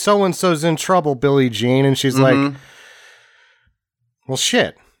kids are like, so-and-so's in trouble, Billie Jean. And she's like, well,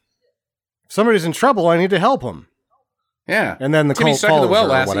 shit. If somebody's in trouble, I need to help them. Yeah. And then the cult follows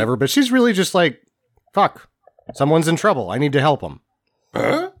her or whatever. But she's really just like, fuck. Someone's in trouble. I need to help him.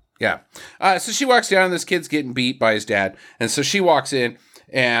 Yeah. So she walks down, and this kid's getting beat by his dad. And so she walks in,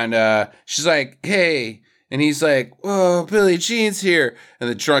 and she's like, hey. And he's like, whoa, Billie Jean's here. And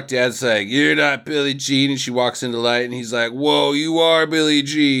the drunk dad's like, you're not Billie Jean. And she walks into the light, and he's like, whoa, you are Billie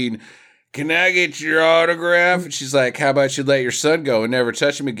Jean. Can I get your autograph? And she's like, how about you let your son go and never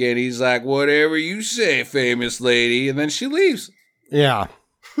touch him again? He's like, whatever you say, famous lady. And then she leaves. Yeah.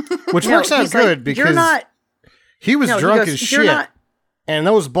 Which works out good like, because... You're not... He was drunk as shit, and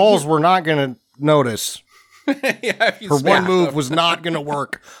those balls were not going to notice. Her one move was not going to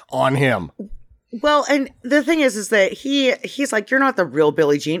work on him. Well, and the thing is that he's like, you're not the real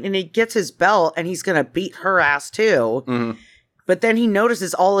Billie Jean, and he gets his belt, and he's going to beat her ass too. Mm-hmm. But then he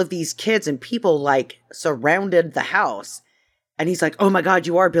notices all of these kids and people like surrounded the house, and he's like, oh my God,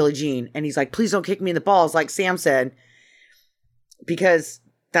 you are Billie Jean. And he's like, please don't kick me in the balls, like Sam said, because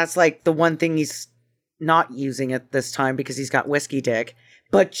that's like the one thing he's not using it this time because he's got whiskey dick.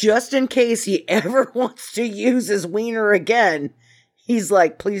 But just in case he ever wants to use his wiener again, he's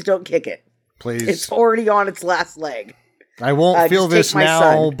like, please don't kick it. Please. It's already on its last leg. I won't feel this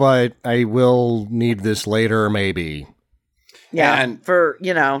now, but I will need this later, maybe. Yeah, and for,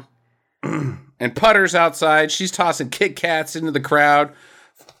 you know. And Putter's outside. She's tossing Kit Kats into the crowd.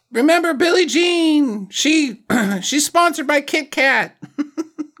 Remember Billie Jean? She's sponsored by Kit Kat.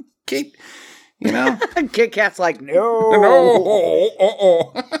 You know? Kit Kat's like, no.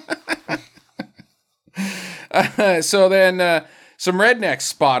 So then some rednecks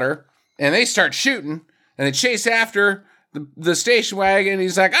spot her, and they start shooting, and they chase after the station wagon.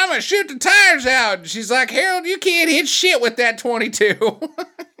 He's like, I'm going to shoot the tires out. And she's like, Harold, you can't hit shit with that 22.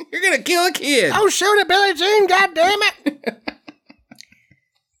 You're going to kill a kid. Oh, shoot it, Billie Jean, goddammit.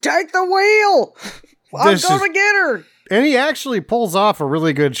 Take the wheel. I'm going to get her. And he actually pulls off a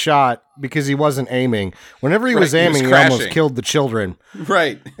really good shot because he wasn't aiming. Whenever he was aiming, he almost killed the children.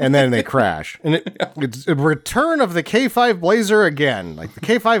 Right. And then they crash. And it's a return of the K5 Blazer again. Like, the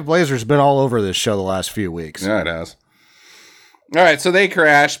K5 Blazer's been all over this show the last few weeks. Yeah, it has. All right, so they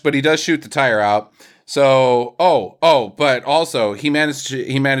crash, but he does shoot the tire out. So, but also he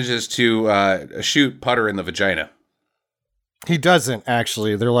manages to shoot Putter in the vagina. He doesn't,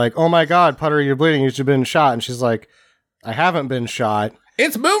 actually. They're like, oh my God, Putter, you're bleeding. You should have been shot. And she's like, I haven't been shot.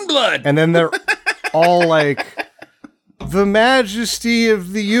 It's moon blood. And then they're all like, the majesty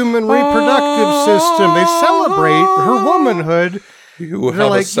of the human reproductive system. They celebrate her womanhood. They're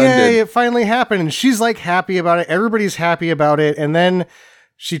like, yay, it finally happened. And she's like happy about it. Everybody's happy about it. And then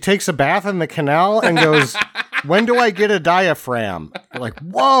she takes a bath in the canal and goes, when do I get a diaphragm? They're like,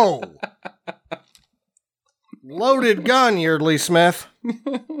 whoa. Loaded gun, Yeardley Smith.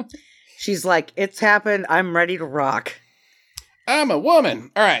 She's like, it's happened. I'm ready to rock. I'm a woman.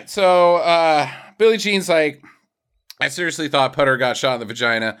 All right. So Billie Jean's like, I seriously thought Putter got shot in the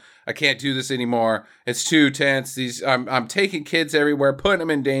vagina. I can't do this anymore. It's too tense. I'm taking kids everywhere, putting them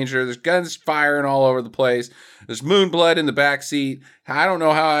in danger. There's guns firing all over the place. There's moon blood in the back seat. I don't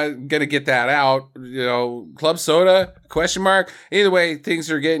know how I'm gonna get that out. You know, club soda? ? Either way, things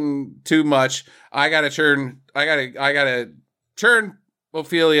are getting too much. I gotta turn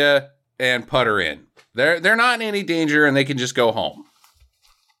Ophelia and Putter in. They're not in any danger, and they can just go home.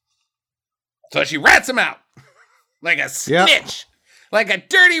 So she rats him out like a snitch. like a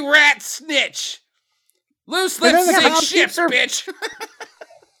dirty rat snitch. Loose And then lips the sink cop ships, keeps her- bitch.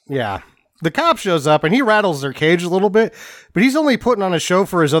 Yeah. The cop shows up and he rattles their cage a little bit, but he's only putting on a show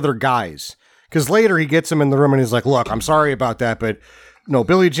for his other guys. Because later he gets him in the room and he's like, look, I'm sorry about that, but no,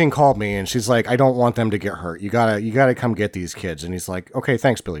 Billie Jean called me and she's like, I don't want them to get hurt. You gotta come get these kids. And he's like, okay,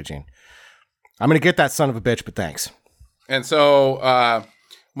 thanks, Billie Jean. I'm going to get that son of a bitch, but thanks. And so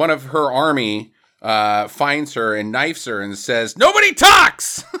one of her army finds her and knifes her and says, nobody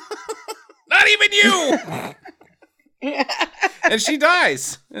talks! Not even you! And she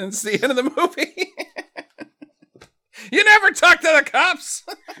dies. And it's the end of the movie. You never talk to the cops.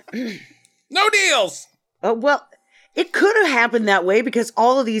 No deals. Well, it could have happened that way because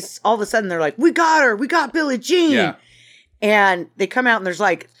all of a sudden they're like, we got her. We got Billie Jean. Yeah. And they come out and there's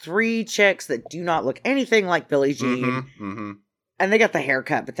like 3 chicks that do not look anything like Billie Jean. Mm-hmm. And they got the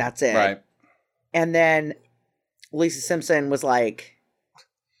haircut, but that's it. Right. And then Lisa Simpson was like,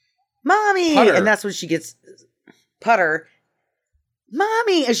 Mommy! Putter. And that's when she gets Putter.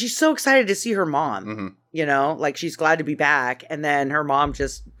 Mommy! And she's so excited to see her mom. Mm-hmm. You know, like she's glad to be back. And then her mom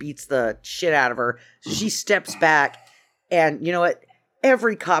just beats the shit out of her. So she steps back. And you know what?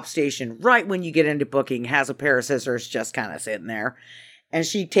 Every cop station, right when you get into booking, has a pair of scissors just kind of sitting there. And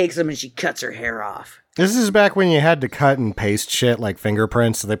she takes them and she cuts her hair off. This is back when you had to cut and paste shit like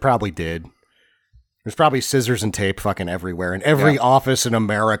fingerprints, so they probably did. There's probably scissors and tape fucking everywhere in every office in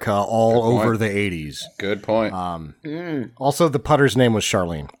America all Good point. over the 80s. Good point. Also, the putter's name was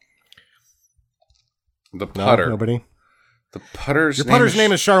Charlene. The No, putter. nobody? The putter's Your putter's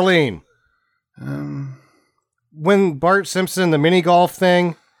name is Charlene. When Bart Simpson, the mini golf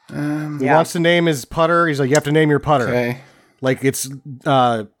thing, he Yeah. wants to name his putter, he's like, you have to name your putter. Okay. Like it's,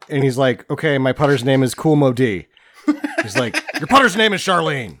 and he's like, okay, my putter's name is Cool Mo D. He's like, your putter's name is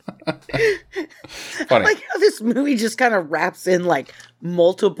Charlene. Funny. Like how this movie just kind of wraps in like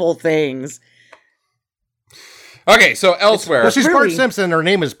multiple things. Okay, so elsewhere. Well, she's Bart really- Simpson. Her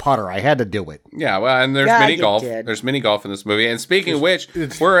name is Putter. I had to do it. Yeah, well, and there's Yeah, mini you golf. did. There's mini golf in this movie. And speaking of which,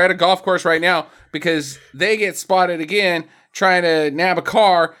 we're at a golf course right now because they get spotted again trying to nab a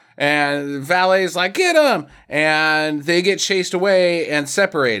car, and the valet's like, get him! And they get chased away and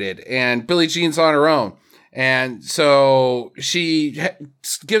separated, and Billie Jean's on her own. And so she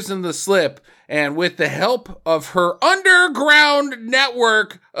gives them the slip, and with the help of her underground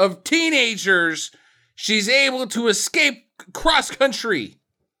network of teenagers, she's able to escape cross country.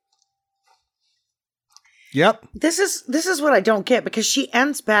 Yep. This is what I don't get because she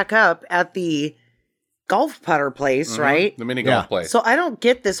ends back up at the golf putter place, right? The mini golf Yeah. place. So I don't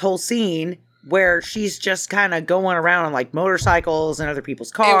get this whole scene where she's just kind of going around on like motorcycles and other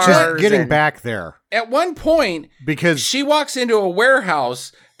people's cars. Just getting and- back there At one point, because she walks into a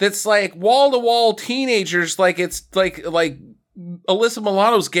warehouse that's like wall to wall teenagers, like it's like Alyssa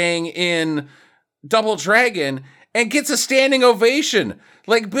Milano's gang in Double Dragon, and gets a standing ovation.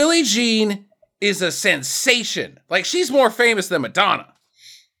 Like Billie Jean is a sensation. Like she's more famous than Madonna.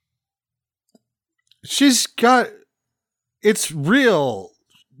 she's got, it's real.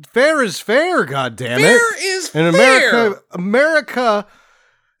 Fair is fair, goddammit. Fair is And fair. America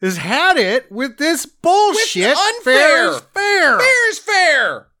has had it with this bullshit. With Fair unfair. is fair. Fair is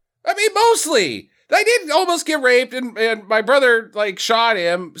fair. I mean, mostly. I did almost get raped, and my brother like shot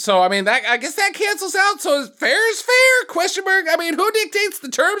him. So I mean, that I guess that cancels out. So fair is fair? Question mark. I mean, who dictates the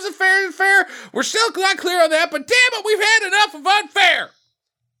terms of fair and fair? We're still not clear on that. But damn it, we've had enough of unfair.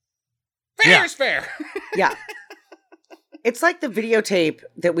 Fair Yeah. is fair. Yeah. It's like the videotape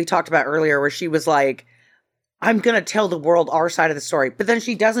that we talked about earlier where she was like, I'm going to tell the world our side of the story. But then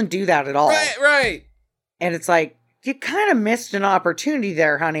she doesn't do that at all. Right. And it's like, you kind of missed an opportunity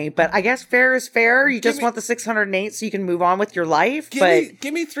there, honey. But I guess fair is fair. You just me- want the 608 so you can move on with your life. Give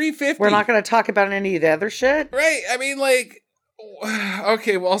but me 350. we're not going to talk about any of the other shit. Right. I mean, like,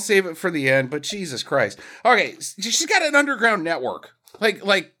 okay, well, I'll save it for the end, but Jesus Christ. Okay, she's got an underground network. Like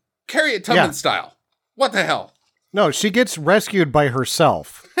Harriet Tubman Yeah. style. What the hell? No, she gets rescued by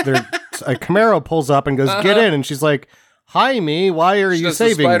herself. A Camaro pulls up and goes, get in. And she's like, hi, me. Why are She you does the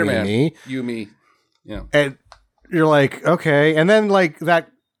saving Spider-Man. me? You, me. Yeah. And you're like, okay. And then like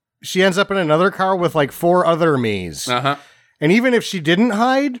that, she ends up in another car with like 4 other me's. Uh-huh. And even if she didn't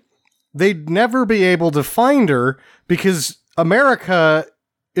hide, they'd never be able to find her because America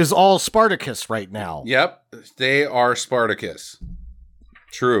is all Spartacus right now. Yep. They are Spartacus.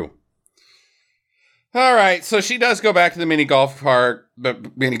 True. All right, so she does go back to the mini golf park,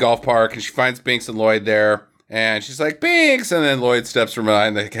 and she finds Binks and Lloyd there, and she's like, Binks, and then Lloyd steps from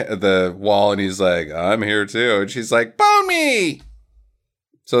behind the wall, and he's like, I'm here too, and she's like, bone me.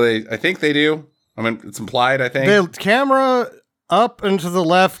 So I think they do. I mean, it's implied. I think The camera up and to the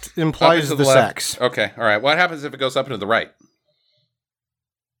left Up implies and to the left. sex. Okay, all right. What happens if it goes up and to the right?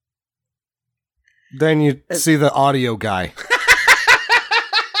 Then you see the audio guy.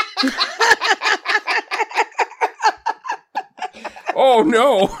 Oh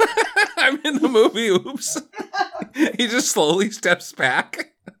no! I'm in the movie. Oops. He just slowly steps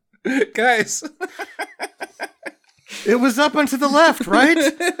back. Guys. It was up and to the left, right?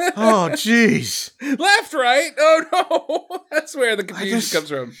 Oh, jeez. Left, right? Oh no! That's where the confusion comes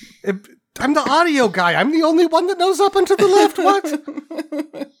from. I'm the audio guy. I'm the only one that knows up and to the left.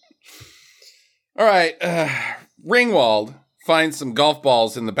 What? All right. Ringwald finds some golf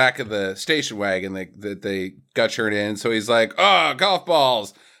balls in the back of the station wagon that they got turned in. So he's like, golf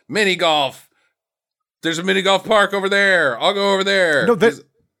balls, mini golf. There's a mini golf park over there. I'll go over there.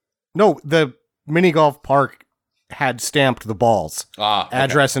 No, the mini golf park had stamped the balls. Okay.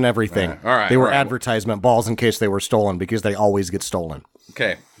 Address and everything. All right. They were all right. advertisement balls in case they were stolen, because they always get stolen.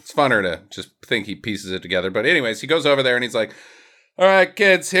 Okay. It's funner to just think he pieces it together. But anyways, he goes over there and he's like, all right,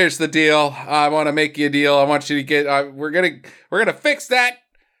 kids, here's the deal. I want to make you a deal. I want you to get, we're going to fix that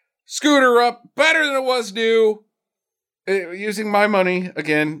scooter up better than it was new. Using my money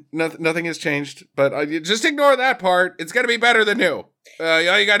again. Nothing has changed, but just ignore that part. It's going to be better than new.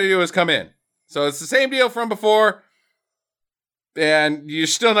 All you got to do is come in. So it's the same deal from before, and you're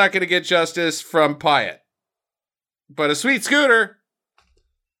still not going to get justice from Pyatt. But a sweet scooter.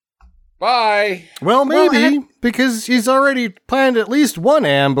 Bye. Well, maybe, because he's already planned at least one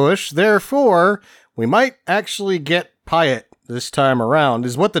ambush. Therefore, we might actually get Pyatt this time around,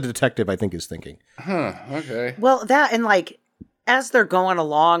 is what the detective, I think, is thinking. Huh, okay. Well, that, and like, as they're going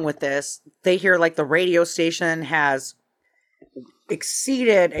along with this, they hear like the radio station has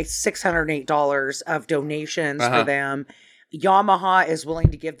exceeded $608 of donations for them. Yamaha is willing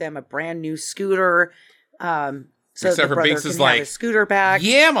to give them a brand new scooter. So Except the for brother Binks can is have like, his scooter back.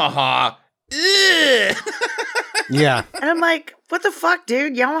 Yamaha. Ugh. Yeah. And I'm like, what the fuck,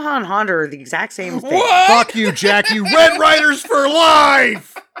 dude? Yamaha and Honda are the exact same thing. What? Fuck you, Jackie. Red Riders for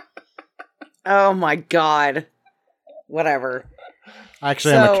life! Oh my god. Whatever.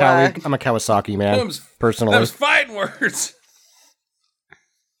 Actually, So, I'm a Kawasaki man, personally. Those fighting words.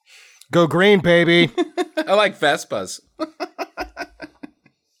 Go green, baby. I like Vespas.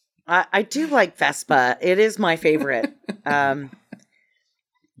 I do like Vespa. It is my favorite. You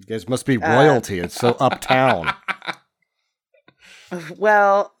guys must be royalty. It's so uptown.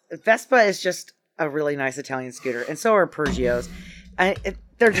 Well, Vespa is just a really nice Italian scooter, and so are Peugeots.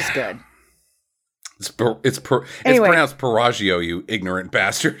 They're just good. It's pronounced Peruggio, you ignorant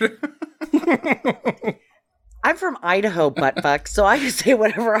bastard. I'm from Idaho, buttfuck, so I can say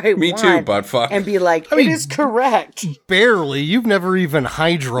whatever I want. Me too, buttfuck. And be like, it is correct. Barely. You've never even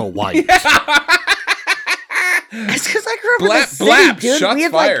hydro wiped. It's because I grew up in the city, blap, dude. shots We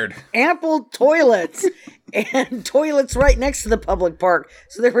had fired. like ample toilets and toilets right next to the public park,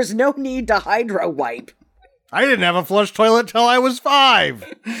 so there was no need to hydro wipe. I didn't have a flush toilet till I was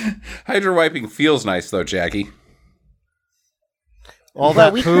 5. Hydro wiping feels nice, though, Jackie. All Well,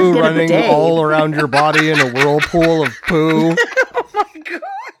 that we poo couldn't get a running bidet. all around your body in a whirlpool of poo. Oh my god,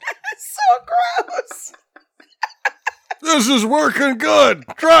 that's so gross. This is working good.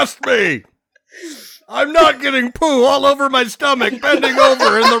 Trust me. I'm not getting poo all over my stomach bending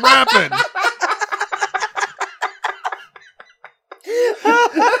over in the rapid.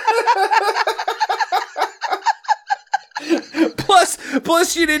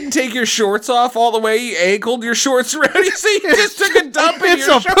 Plus, you didn't take your shorts off all the way. You ankled your shorts ready, so you just took a dump in It's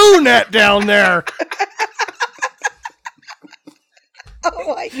your a poo net down there.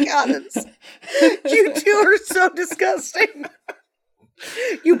 Oh my god, you two are so disgusting.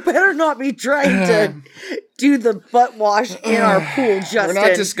 You better not be trying to do the butt wash in our pool, Justin. We're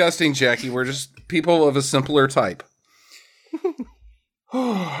not disgusting, Jackie. We're just people of a simpler type.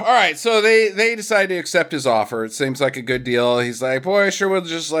 All right, so they decide to accept his offer. It seems like a good deal. He's like, boy, I sure would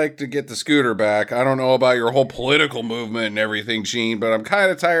just like to get the scooter back. I don't know about your whole political movement and everything, Gene, but I'm kind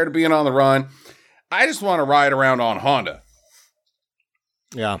of tired of being on the run. I just want to ride around on Honda.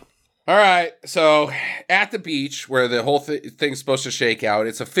 Yeah. All right, so at the beach where the whole thing's supposed to shake out,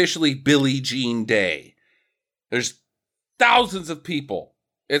 it's officially Billie Jean Day. There's thousands of people.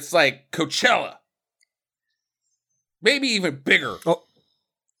 It's like Coachella. Maybe even bigger. Oh,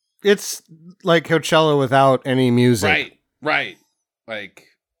 it's like Coachella without any music. Right. Like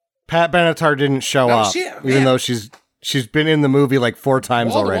Pat Benatar didn't show up, even though she's been in the movie like 4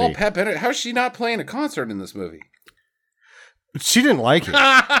 times already. Pat Benatar, how's she not playing a concert in this movie? She didn't like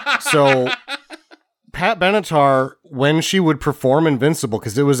it. So Pat Benatar, when she would perform Invincible,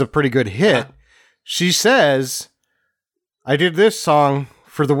 because it was a pretty good hit, she says, I did this song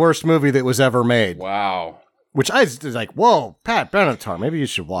for the worst movie that was ever made. Wow. Which I was like, whoa, Pat Benatar, maybe you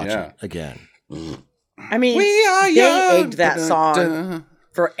should watch Yeah. it again. I mean, they egged that song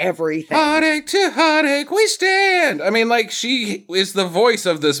for everything. Heartache to heartache, we stand. I mean, like, she is the voice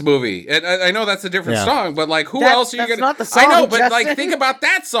of this movie. And I know that's a different song, but, like, who else are you going to... That's not the song, I know, but, Justin. like, think about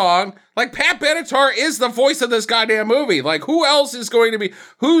that song. Like, Pat Benatar is the voice of this goddamn movie. Like, who else is going to be...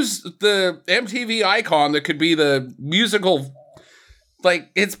 Who's the MTV icon that could be the musical... Like,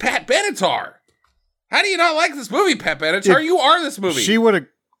 it's Pat Benatar. How do you not like this movie, Pat Benatar? You are this movie.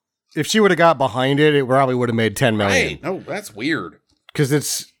 If she would have got behind it, it probably would have made $10 million. Right. No, that's weird. Because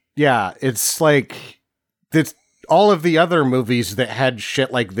it's like all of the other movies that had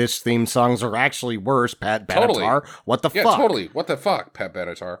shit like this theme songs are actually worse. Pat Benatar, Totally. what the fuck? Yeah, totally. What the fuck, Pat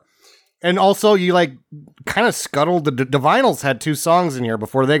Benatar? And also, you like kind of scuttled the Divinyls had 2 songs in here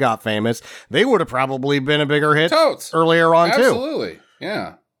before they got famous. They would have probably been a bigger hit Totes. earlier on too. Absolutely.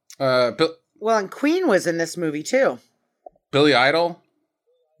 Yeah. Well, and Queen was in this movie too. Billy Idol.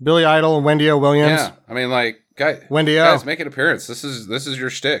 Billy Idol and Wendy O. Williams. Yeah. I mean, like, Wendy O. guys, make an appearance. This is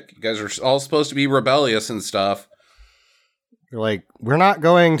your shtick. You guys are all supposed to be rebellious and stuff. They're like, we're not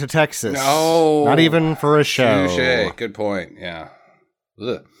going to Texas. No. Not even for a show. Touché. Good point. Yeah.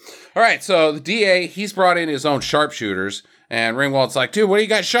 Ugh. All right, so the DA, he's brought in his own sharpshooters, and Ringwald's like, dude, what do you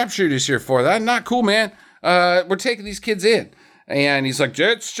got sharpshooters here for? That's not cool, man. We're taking these kids in. And he's like,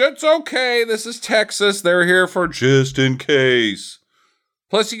 it's okay. This is Texas. They're here for just in case.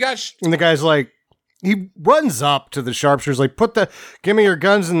 Plus, you got... And the guy's like, he runs up to the sharpshooters, like, give me your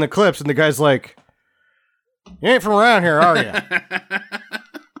guns in the clips. And the guy's like, you ain't from around here, are you?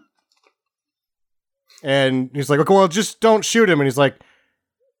 And he's like, okay, well, just don't shoot him. And he's like,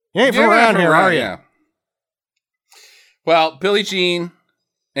 you ain't from around here, are you? Yeah. Well, Billie Jean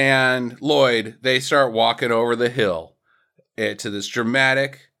and Lloyd, they start walking over the hill to this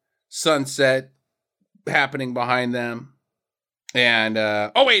dramatic sunset happening behind them. And,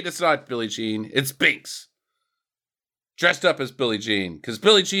 oh wait, it's not Billie Jean. It's Binks. Dressed up as Billie Jean. Because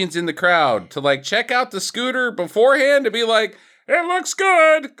Billie Jean's in the crowd to, like, check out the scooter beforehand to be like, it looks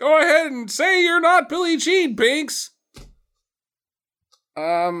good. Go ahead and say you're not Billie Jean, Binks.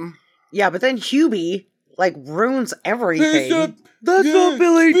 Yeah, but then Hubie, like, ruins everything. That's not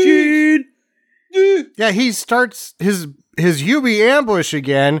Billie Jean. Yeah, he starts his Hubie ambush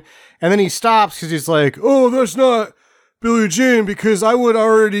again, and then he stops because he's like, oh, that's not Billie Jean, because I would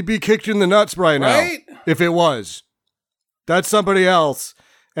already be kicked in the nuts right now. Right? If it was. That's somebody else.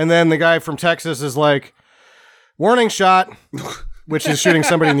 And then the guy from Texas is like, warning shot, which is shooting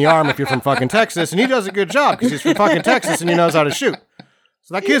somebody in the arm if you're from fucking Texas, and he does a good job because he's from fucking Texas and he knows how to shoot.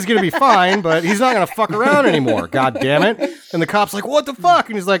 So that kid's gonna be fine, but he's not gonna fuck around anymore, god damn it. And the cop's like, what the fuck?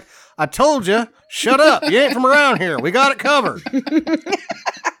 And he's like, I told you, shut up, you ain't from around here, we got it covered.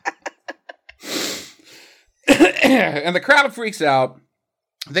 And the crowd freaks out.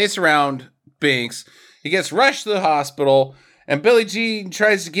 They surround Binks. He gets rushed to the hospital, and Billie Jean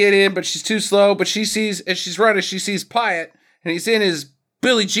tries to get in, but she's too slow. But she sees, as she's running, she sees Pyatt, and he's in his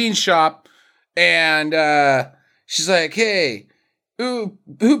Billie Jean shop, and she's like, hey, who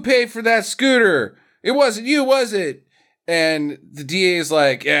paid for that scooter? It wasn't you, was it? And the DA is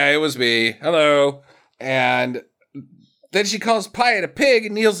like, yeah, it was me. Hello. And then she calls Pyatt a pig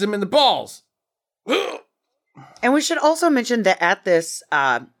and kneels him in the balls. And we should also mention that at this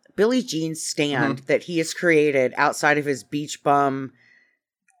Billie Jean stand that he has created outside of his beach bum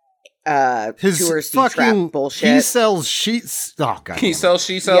His touristy trap bullshit. He sells sheets. Oh god. He sells,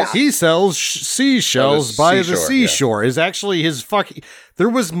 she sells. Yeah. He sells seashells by the seashore, seashore. Is actually his fucking. There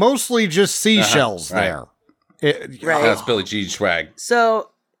was mostly just seashells right. there. Right. That's Billie Jean swag.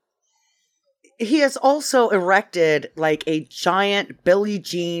 So he has also erected like a giant Billie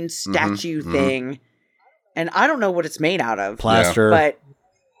Jean statue thing. And I don't know what it's made out of. Plaster. But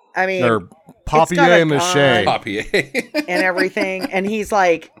I mean, or it's got a papier-mâché. Papier. and everything. And he's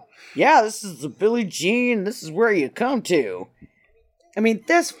like, yeah, this is the Billie Jean. This is where you come to. I mean,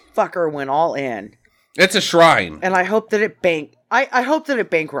 this fucker went all in. It's a shrine. And I hope that it I hope that it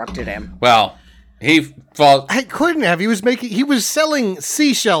bankrupted him. Well, he falls. I couldn't have. He was selling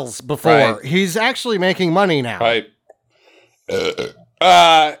seashells before. Right. He's actually making money now. Right.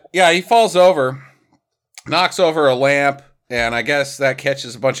 Yeah, he falls over, knocks over a lamp, and I guess that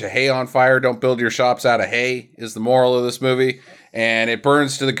catches a bunch of hay on fire. Don't build your shops out of hay is the moral of this movie. And it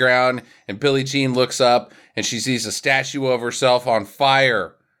burns to the ground, and Billie Jean looks up, and she sees a statue of herself on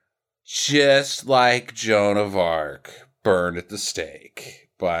fire, just like Joan of Arc, burned at the stake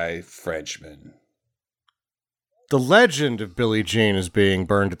by Frenchmen. The legend of Billie Jean is being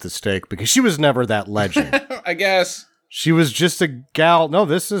burned at the stake because she was never that legend. I guess. She was just a gal. No,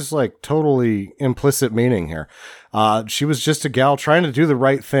 this is like totally implicit meaning here. She was just a gal trying to do the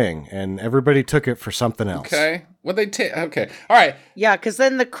right thing, and everybody took it for something else. Okay. What they take? Okay. All right. Yeah, because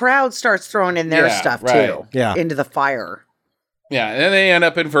then the crowd starts throwing in their stuff too. Yeah. Into the fire. Yeah, and then they end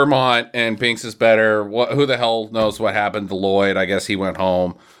up in Vermont, and Binks is better. Who the hell knows what happened to Lloyd? I guess he went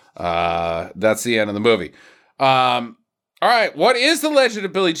home. That's the end of the movie. All right, what is the legend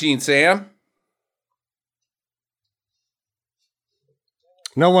of Billie Jean, Sam?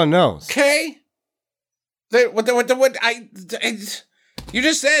 No one knows. Okay. You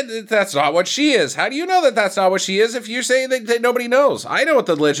just said that that's not what she is. How do you know that that's not what she is if you're saying that nobody knows? I know what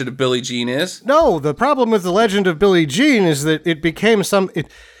the legend of Billie Jean is. No, the problem with the legend of Billie Jean is that it became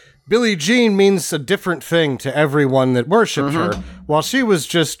Billie Jean means a different thing to everyone that worshipped her, while she was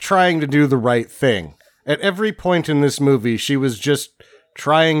just trying to do the right thing. At every point in this movie, she was just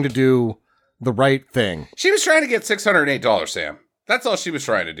trying to do the right thing. She was trying to get $608, Sam. That's all she was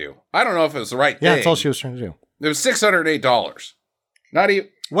trying to do. I don't know if it was the right thing. Yeah, that's all she was trying to do. It was $608. Not even.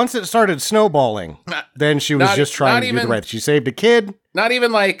 Once it started snowballing, then she was just trying to do the right. She saved a kid. Not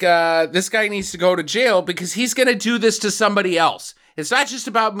even like, this guy needs to go to jail because he's going to do this to somebody else. It's not just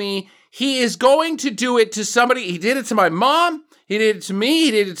about me. He is going to do it to somebody. He did it to my mom. He did it to me.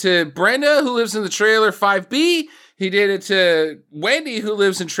 He did it to Brenda, who lives in the trailer 5B. He did it to Wendy, who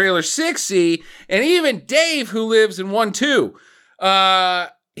lives in trailer 6C. And even Dave, who lives in 1-2.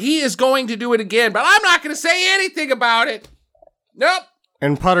 He is going to do it again, but I'm not going to say anything about it. Nope.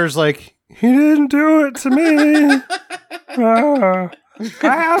 And Putter's like, he didn't do it to me. I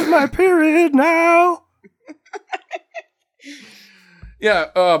have my period now. Yeah.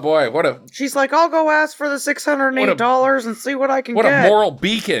 Oh boy. She's like, I'll go ask for the $608 and see what I can get. What a moral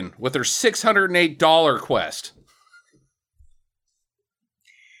beacon with her $608 quest.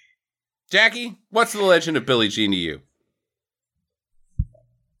 Jackie, what's the legend of Billie Jean to you?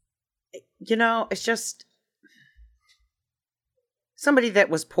 You know, it's just somebody that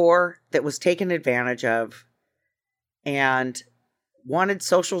was poor, that was taken advantage of, and wanted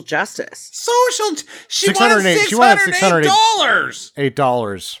social justice. She wanted $608.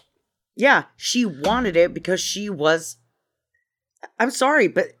 $8. Yeah, she wanted it because she was. I'm sorry,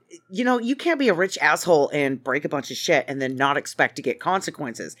 but you know, you can't be a rich asshole and break a bunch of shit and then not expect to get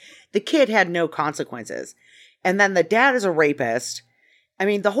consequences. The kid had no consequences. And then the dad is a rapist. I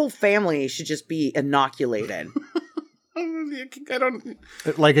mean, the whole family should just be inoculated. I don't...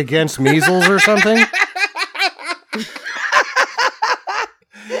 Like against measles or something?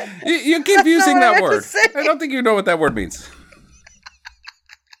 You keep using that word. I don't think you know what that word means.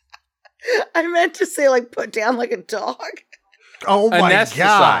 I meant to say, like, put down like a dog. Oh my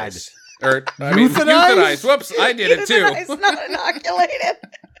God. Or, I mean, euthanize. Whoops, I did it too. It's not inoculated.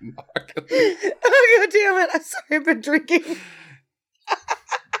 Oh, God damn it. I'm sorry, I've been drinking.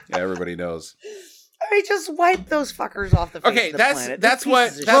 Yeah, everybody knows. I mean, just wipe those fuckers off the face of the planet. That's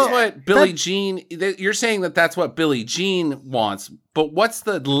what Billie Jean. You're saying that's what Billie Jean wants, but what's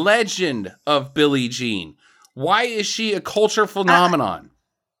the legend of Billie Jean? Why is she a culture phenomenon?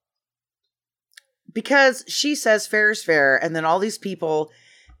 Because she says fair is fair, and then all these people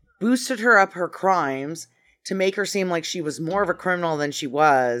boosted her up her crimes to make her seem like she was more of a criminal than she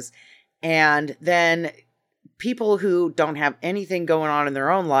was, and then people who don't have anything going on in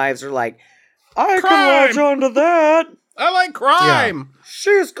their own lives are like, I can latch onto that. I like crime. Yeah.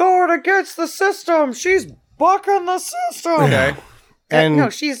 She's going against the system. She's bucking the system. Okay. And no,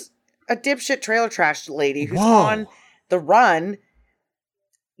 she's a dipshit trailer trash lady who's on the run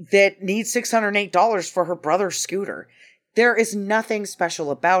that needs $608 for her brother's scooter. There is nothing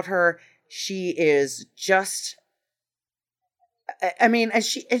special about her. She is just, I mean, and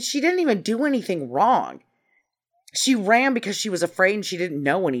she didn't even do anything wrong. She ran because she was afraid and she didn't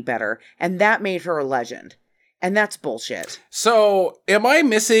know any better. And that made her a legend. And that's bullshit. So am I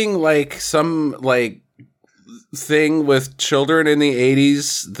missing like some like thing with children in the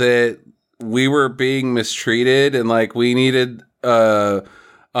 80s that we were being mistreated and like we needed a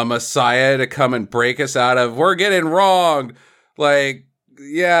messiah to come and break us out of, we're getting wronged. Like,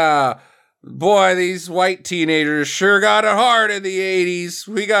 yeah, boy, these white teenagers sure got it hard in the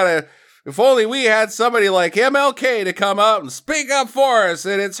 80s. If only we had somebody like MLK to come out and speak up for us,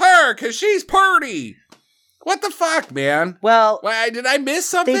 and it's her because she's purty. What the fuck, man? Well, did I miss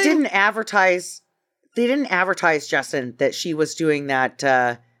something? They didn't advertise, Justin, that she was doing that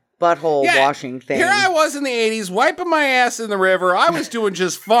butthole washing thing. Here I was in the 80s, wiping my ass in the river. I was doing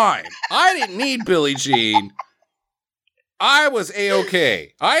just fine. I didn't need Billie Jean. I was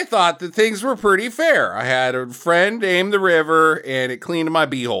A-okay. I thought that things were pretty fair. I had a friend named the river, and it cleaned my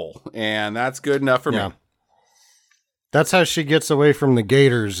beehole, and that's good enough for me. That's how she gets away from the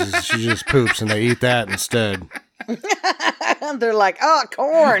gators, is she just poops and they eat that instead. They're like, oh,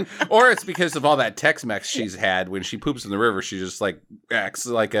 corn. Or it's because of all that Tex-Mex she's had. When she poops in the river, she just like acts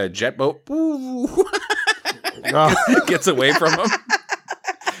like a jet boat. Gets away from them.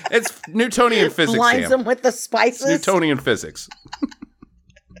 It's Newtonian physics, Blinds Sam. them with the spices. It's Newtonian physics.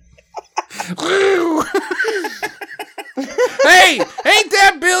 Hey, ain't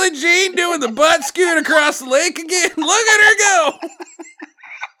that Billie Jean doing the butt scoot across the lake again? Look at her go.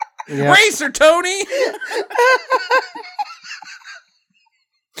 Yeah. Race her, Tony.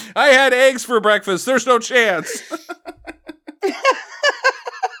 I had eggs for breakfast. There's no chance.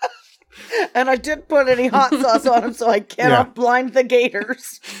 And I didn't put any hot sauce on them, so I cannot blind the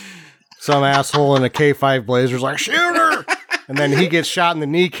gators. Some asshole in a K5 Blazer's like, shoot her! And then he gets shot in the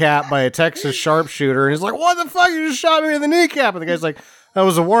kneecap by a Texas sharpshooter, and he's like, what the fuck? You just shot me in the kneecap. And the guy's like, that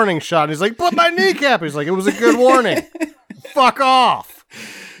was a warning shot. And he's like, but my kneecap. He's like, it was a good warning. Fuck off.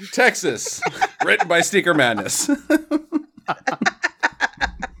 Texas, written by Sneaker Madness.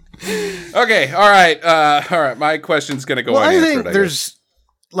 Okay, all right. My question's gonna go unanswered. I think there's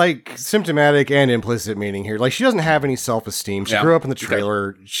like symptomatic and implicit meaning here. Like, she doesn't have any self-esteem. She grew up in the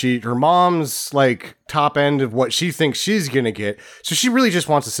trailer. Her mom's like top end of what she thinks she's gonna get. So she really just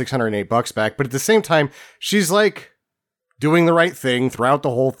wants the $608 back. But at the same time, she's like doing the right thing throughout the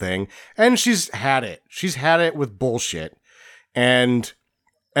whole thing, and she's had it. She's had it with bullshit, and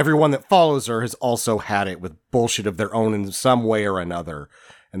everyone that follows her has also had it with bullshit of their own in some way or another.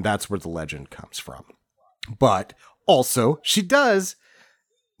 And that's where the legend comes from. But also, she does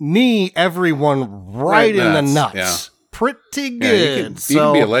knee everyone right in the nuts. Yeah. Pretty good. You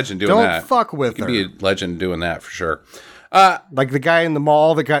can be a legend doing that. Don't fuck with her. You can be a legend doing that for sure. Like the guy in the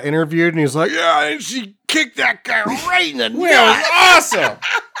mall that got interviewed, and he's like, yeah, and she kicked that guy right in the nuts. Awesome.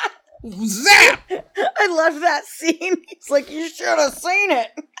 Zap! I love that scene. He's like, you should have seen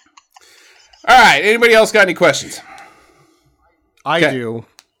it. All right. Anybody else got any questions? I do.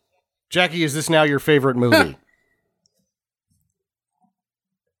 Jackie, is this now your favorite movie?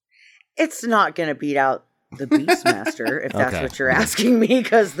 It's not going to beat out the Beastmaster, if that's what you're asking me,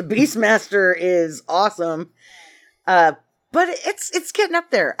 because the Beastmaster is awesome. But it's getting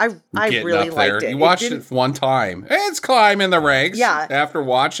up there. I really liked it. You watched it one time. It's climbing the ranks. Yeah. After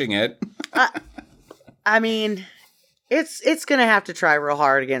watching it. I mean, it's going to have to try real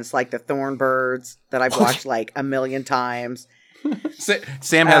hard against like the Thornbirds that I've watched like a million times.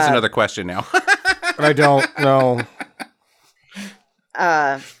 Sam has another question now. I don't know.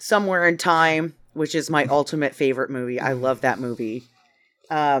 Somewhere in Time, which is my ultimate favorite movie. I love that movie.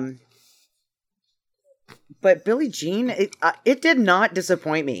 But Billie Jean, it did not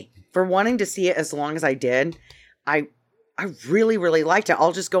disappoint me. For wanting to see it as long as I did, I really, really liked it.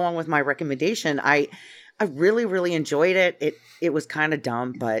 I'll just go on with my recommendation. I really, really enjoyed it. It was kind of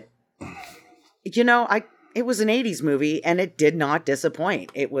dumb, but it was an 80s movie and it did not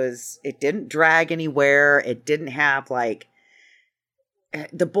disappoint. It didn't drag anywhere. It didn't have like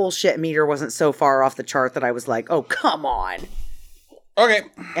the bullshit meter wasn't so far off the chart that I was like, oh, come on. Okay.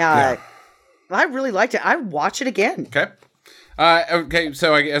 I really liked it. I'd watch it again. Okay. Okay.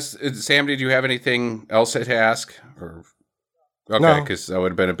 So I guess, Sam, did you have anything else to ask? Okay. Because that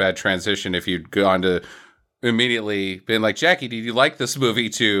would have been a bad transition if you'd gone to immediately been like, Jackie, did you like this movie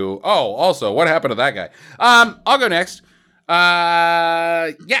too? Oh, also, what happened to that guy? I'll go next.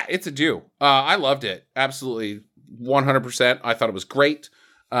 Yeah, it's a do. I loved it. Absolutely. 100%. I thought it was great.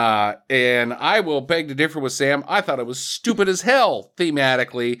 And I will beg to differ with Sam. I thought it was stupid as hell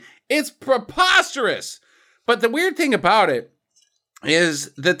thematically. It's preposterous. But the weird thing about it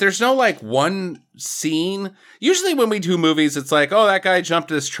is that there's no like one scene. Usually when we do movies, it's like, oh, that guy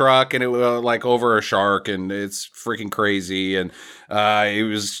jumped his truck and it was like over a shark and it's freaking crazy. And he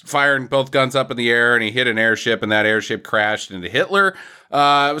was firing both guns up in the air and he hit an airship and that airship crashed into Hitler.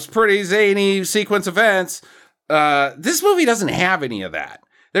 It was pretty zany sequence of events. This movie doesn't have any of that.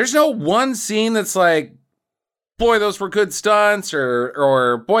 There's no one scene that's like, boy, those were good stunts,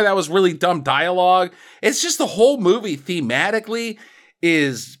 or boy, that was really dumb dialogue. It's just the whole movie thematically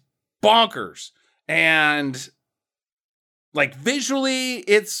is bonkers. And like visually,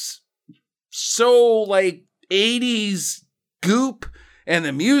 it's so like 80s goop, and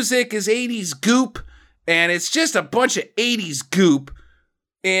the music is 80s goop, and it's just a bunch of 80s goop.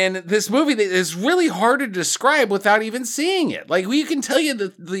 And this movie that is really hard to describe without even seeing it. Like, we can tell you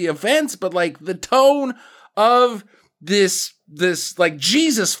the events, but like the tone of this like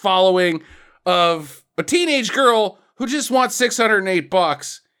Jesus following of a teenage girl who just wants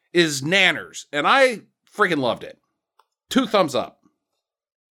 $608 is nanners. And I freaking loved it. 2 thumbs up.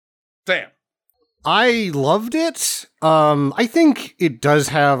 Sam. I loved it. I think it does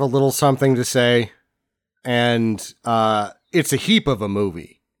have a little something to say, and it's a heap of a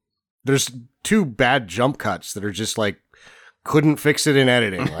movie. There's 2 bad jump cuts that are just like couldn't fix it in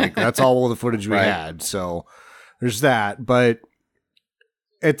editing. Like that's all the footage we had. So there's that. But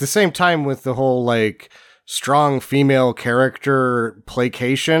at the same time, with the whole like strong female character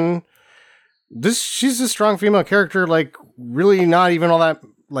placation, she's a strong female character, like really not even all that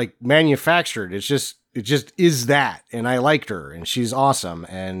like manufactured. It just is that, and I liked her, and she's awesome.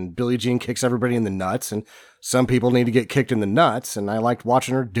 And Billie Jean kicks everybody in the nuts, and some people need to get kicked in the nuts, and I liked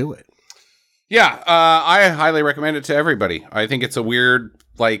watching her do it. Yeah, I highly recommend it to everybody. I think it's a weird,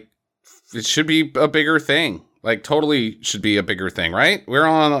 like, it should be a bigger thing. Like, totally should be a bigger thing, right? We're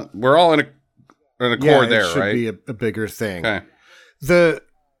all in a accord there, it should right? Be a bigger thing. Okay. The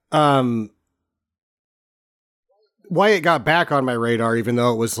why it got back on my radar, even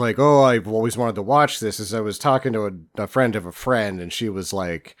though it was like, oh, I've always wanted to watch this, is I was talking to a friend of a friend, and she was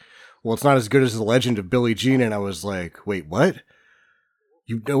like, well, it's not as good as The Legend of Billie Jean, and I was like, wait, what?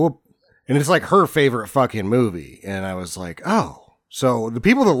 You know, and it's like her favorite fucking movie, and I was like, oh, so the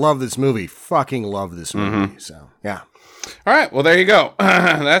people that love this movie fucking love this movie, so, yeah. All right, well, there you go.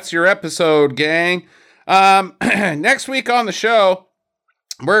 That's your episode, gang. Next week on the show,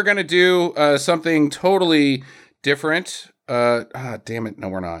 we're going to do something totally different. Damn it. No,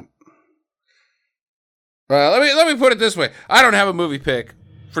 we're not. Let me put it this way. I don't have a movie pick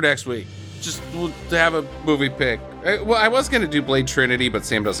for next week. Just to have a movie pick. Well, I was going to do Blade Trinity, but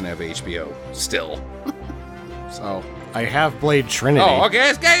Sam doesn't have HBO still. So I have Blade Trinity. Oh, okay.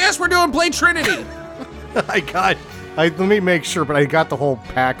 I guess we're doing Blade Trinity. Let me make sure, but I got the whole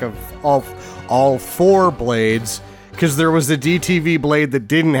pack of all 4 blades, because there was the DTV Blade that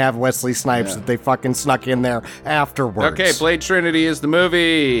didn't have Wesley Snipes that they fucking snuck in there afterwards. Okay, Blade Trinity is the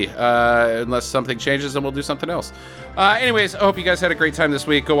movie. Unless something changes, then we'll do something else. Anyways, I hope you guys had a great time this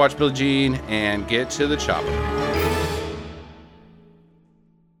week. Go watch Billie Jean and get to the chopper.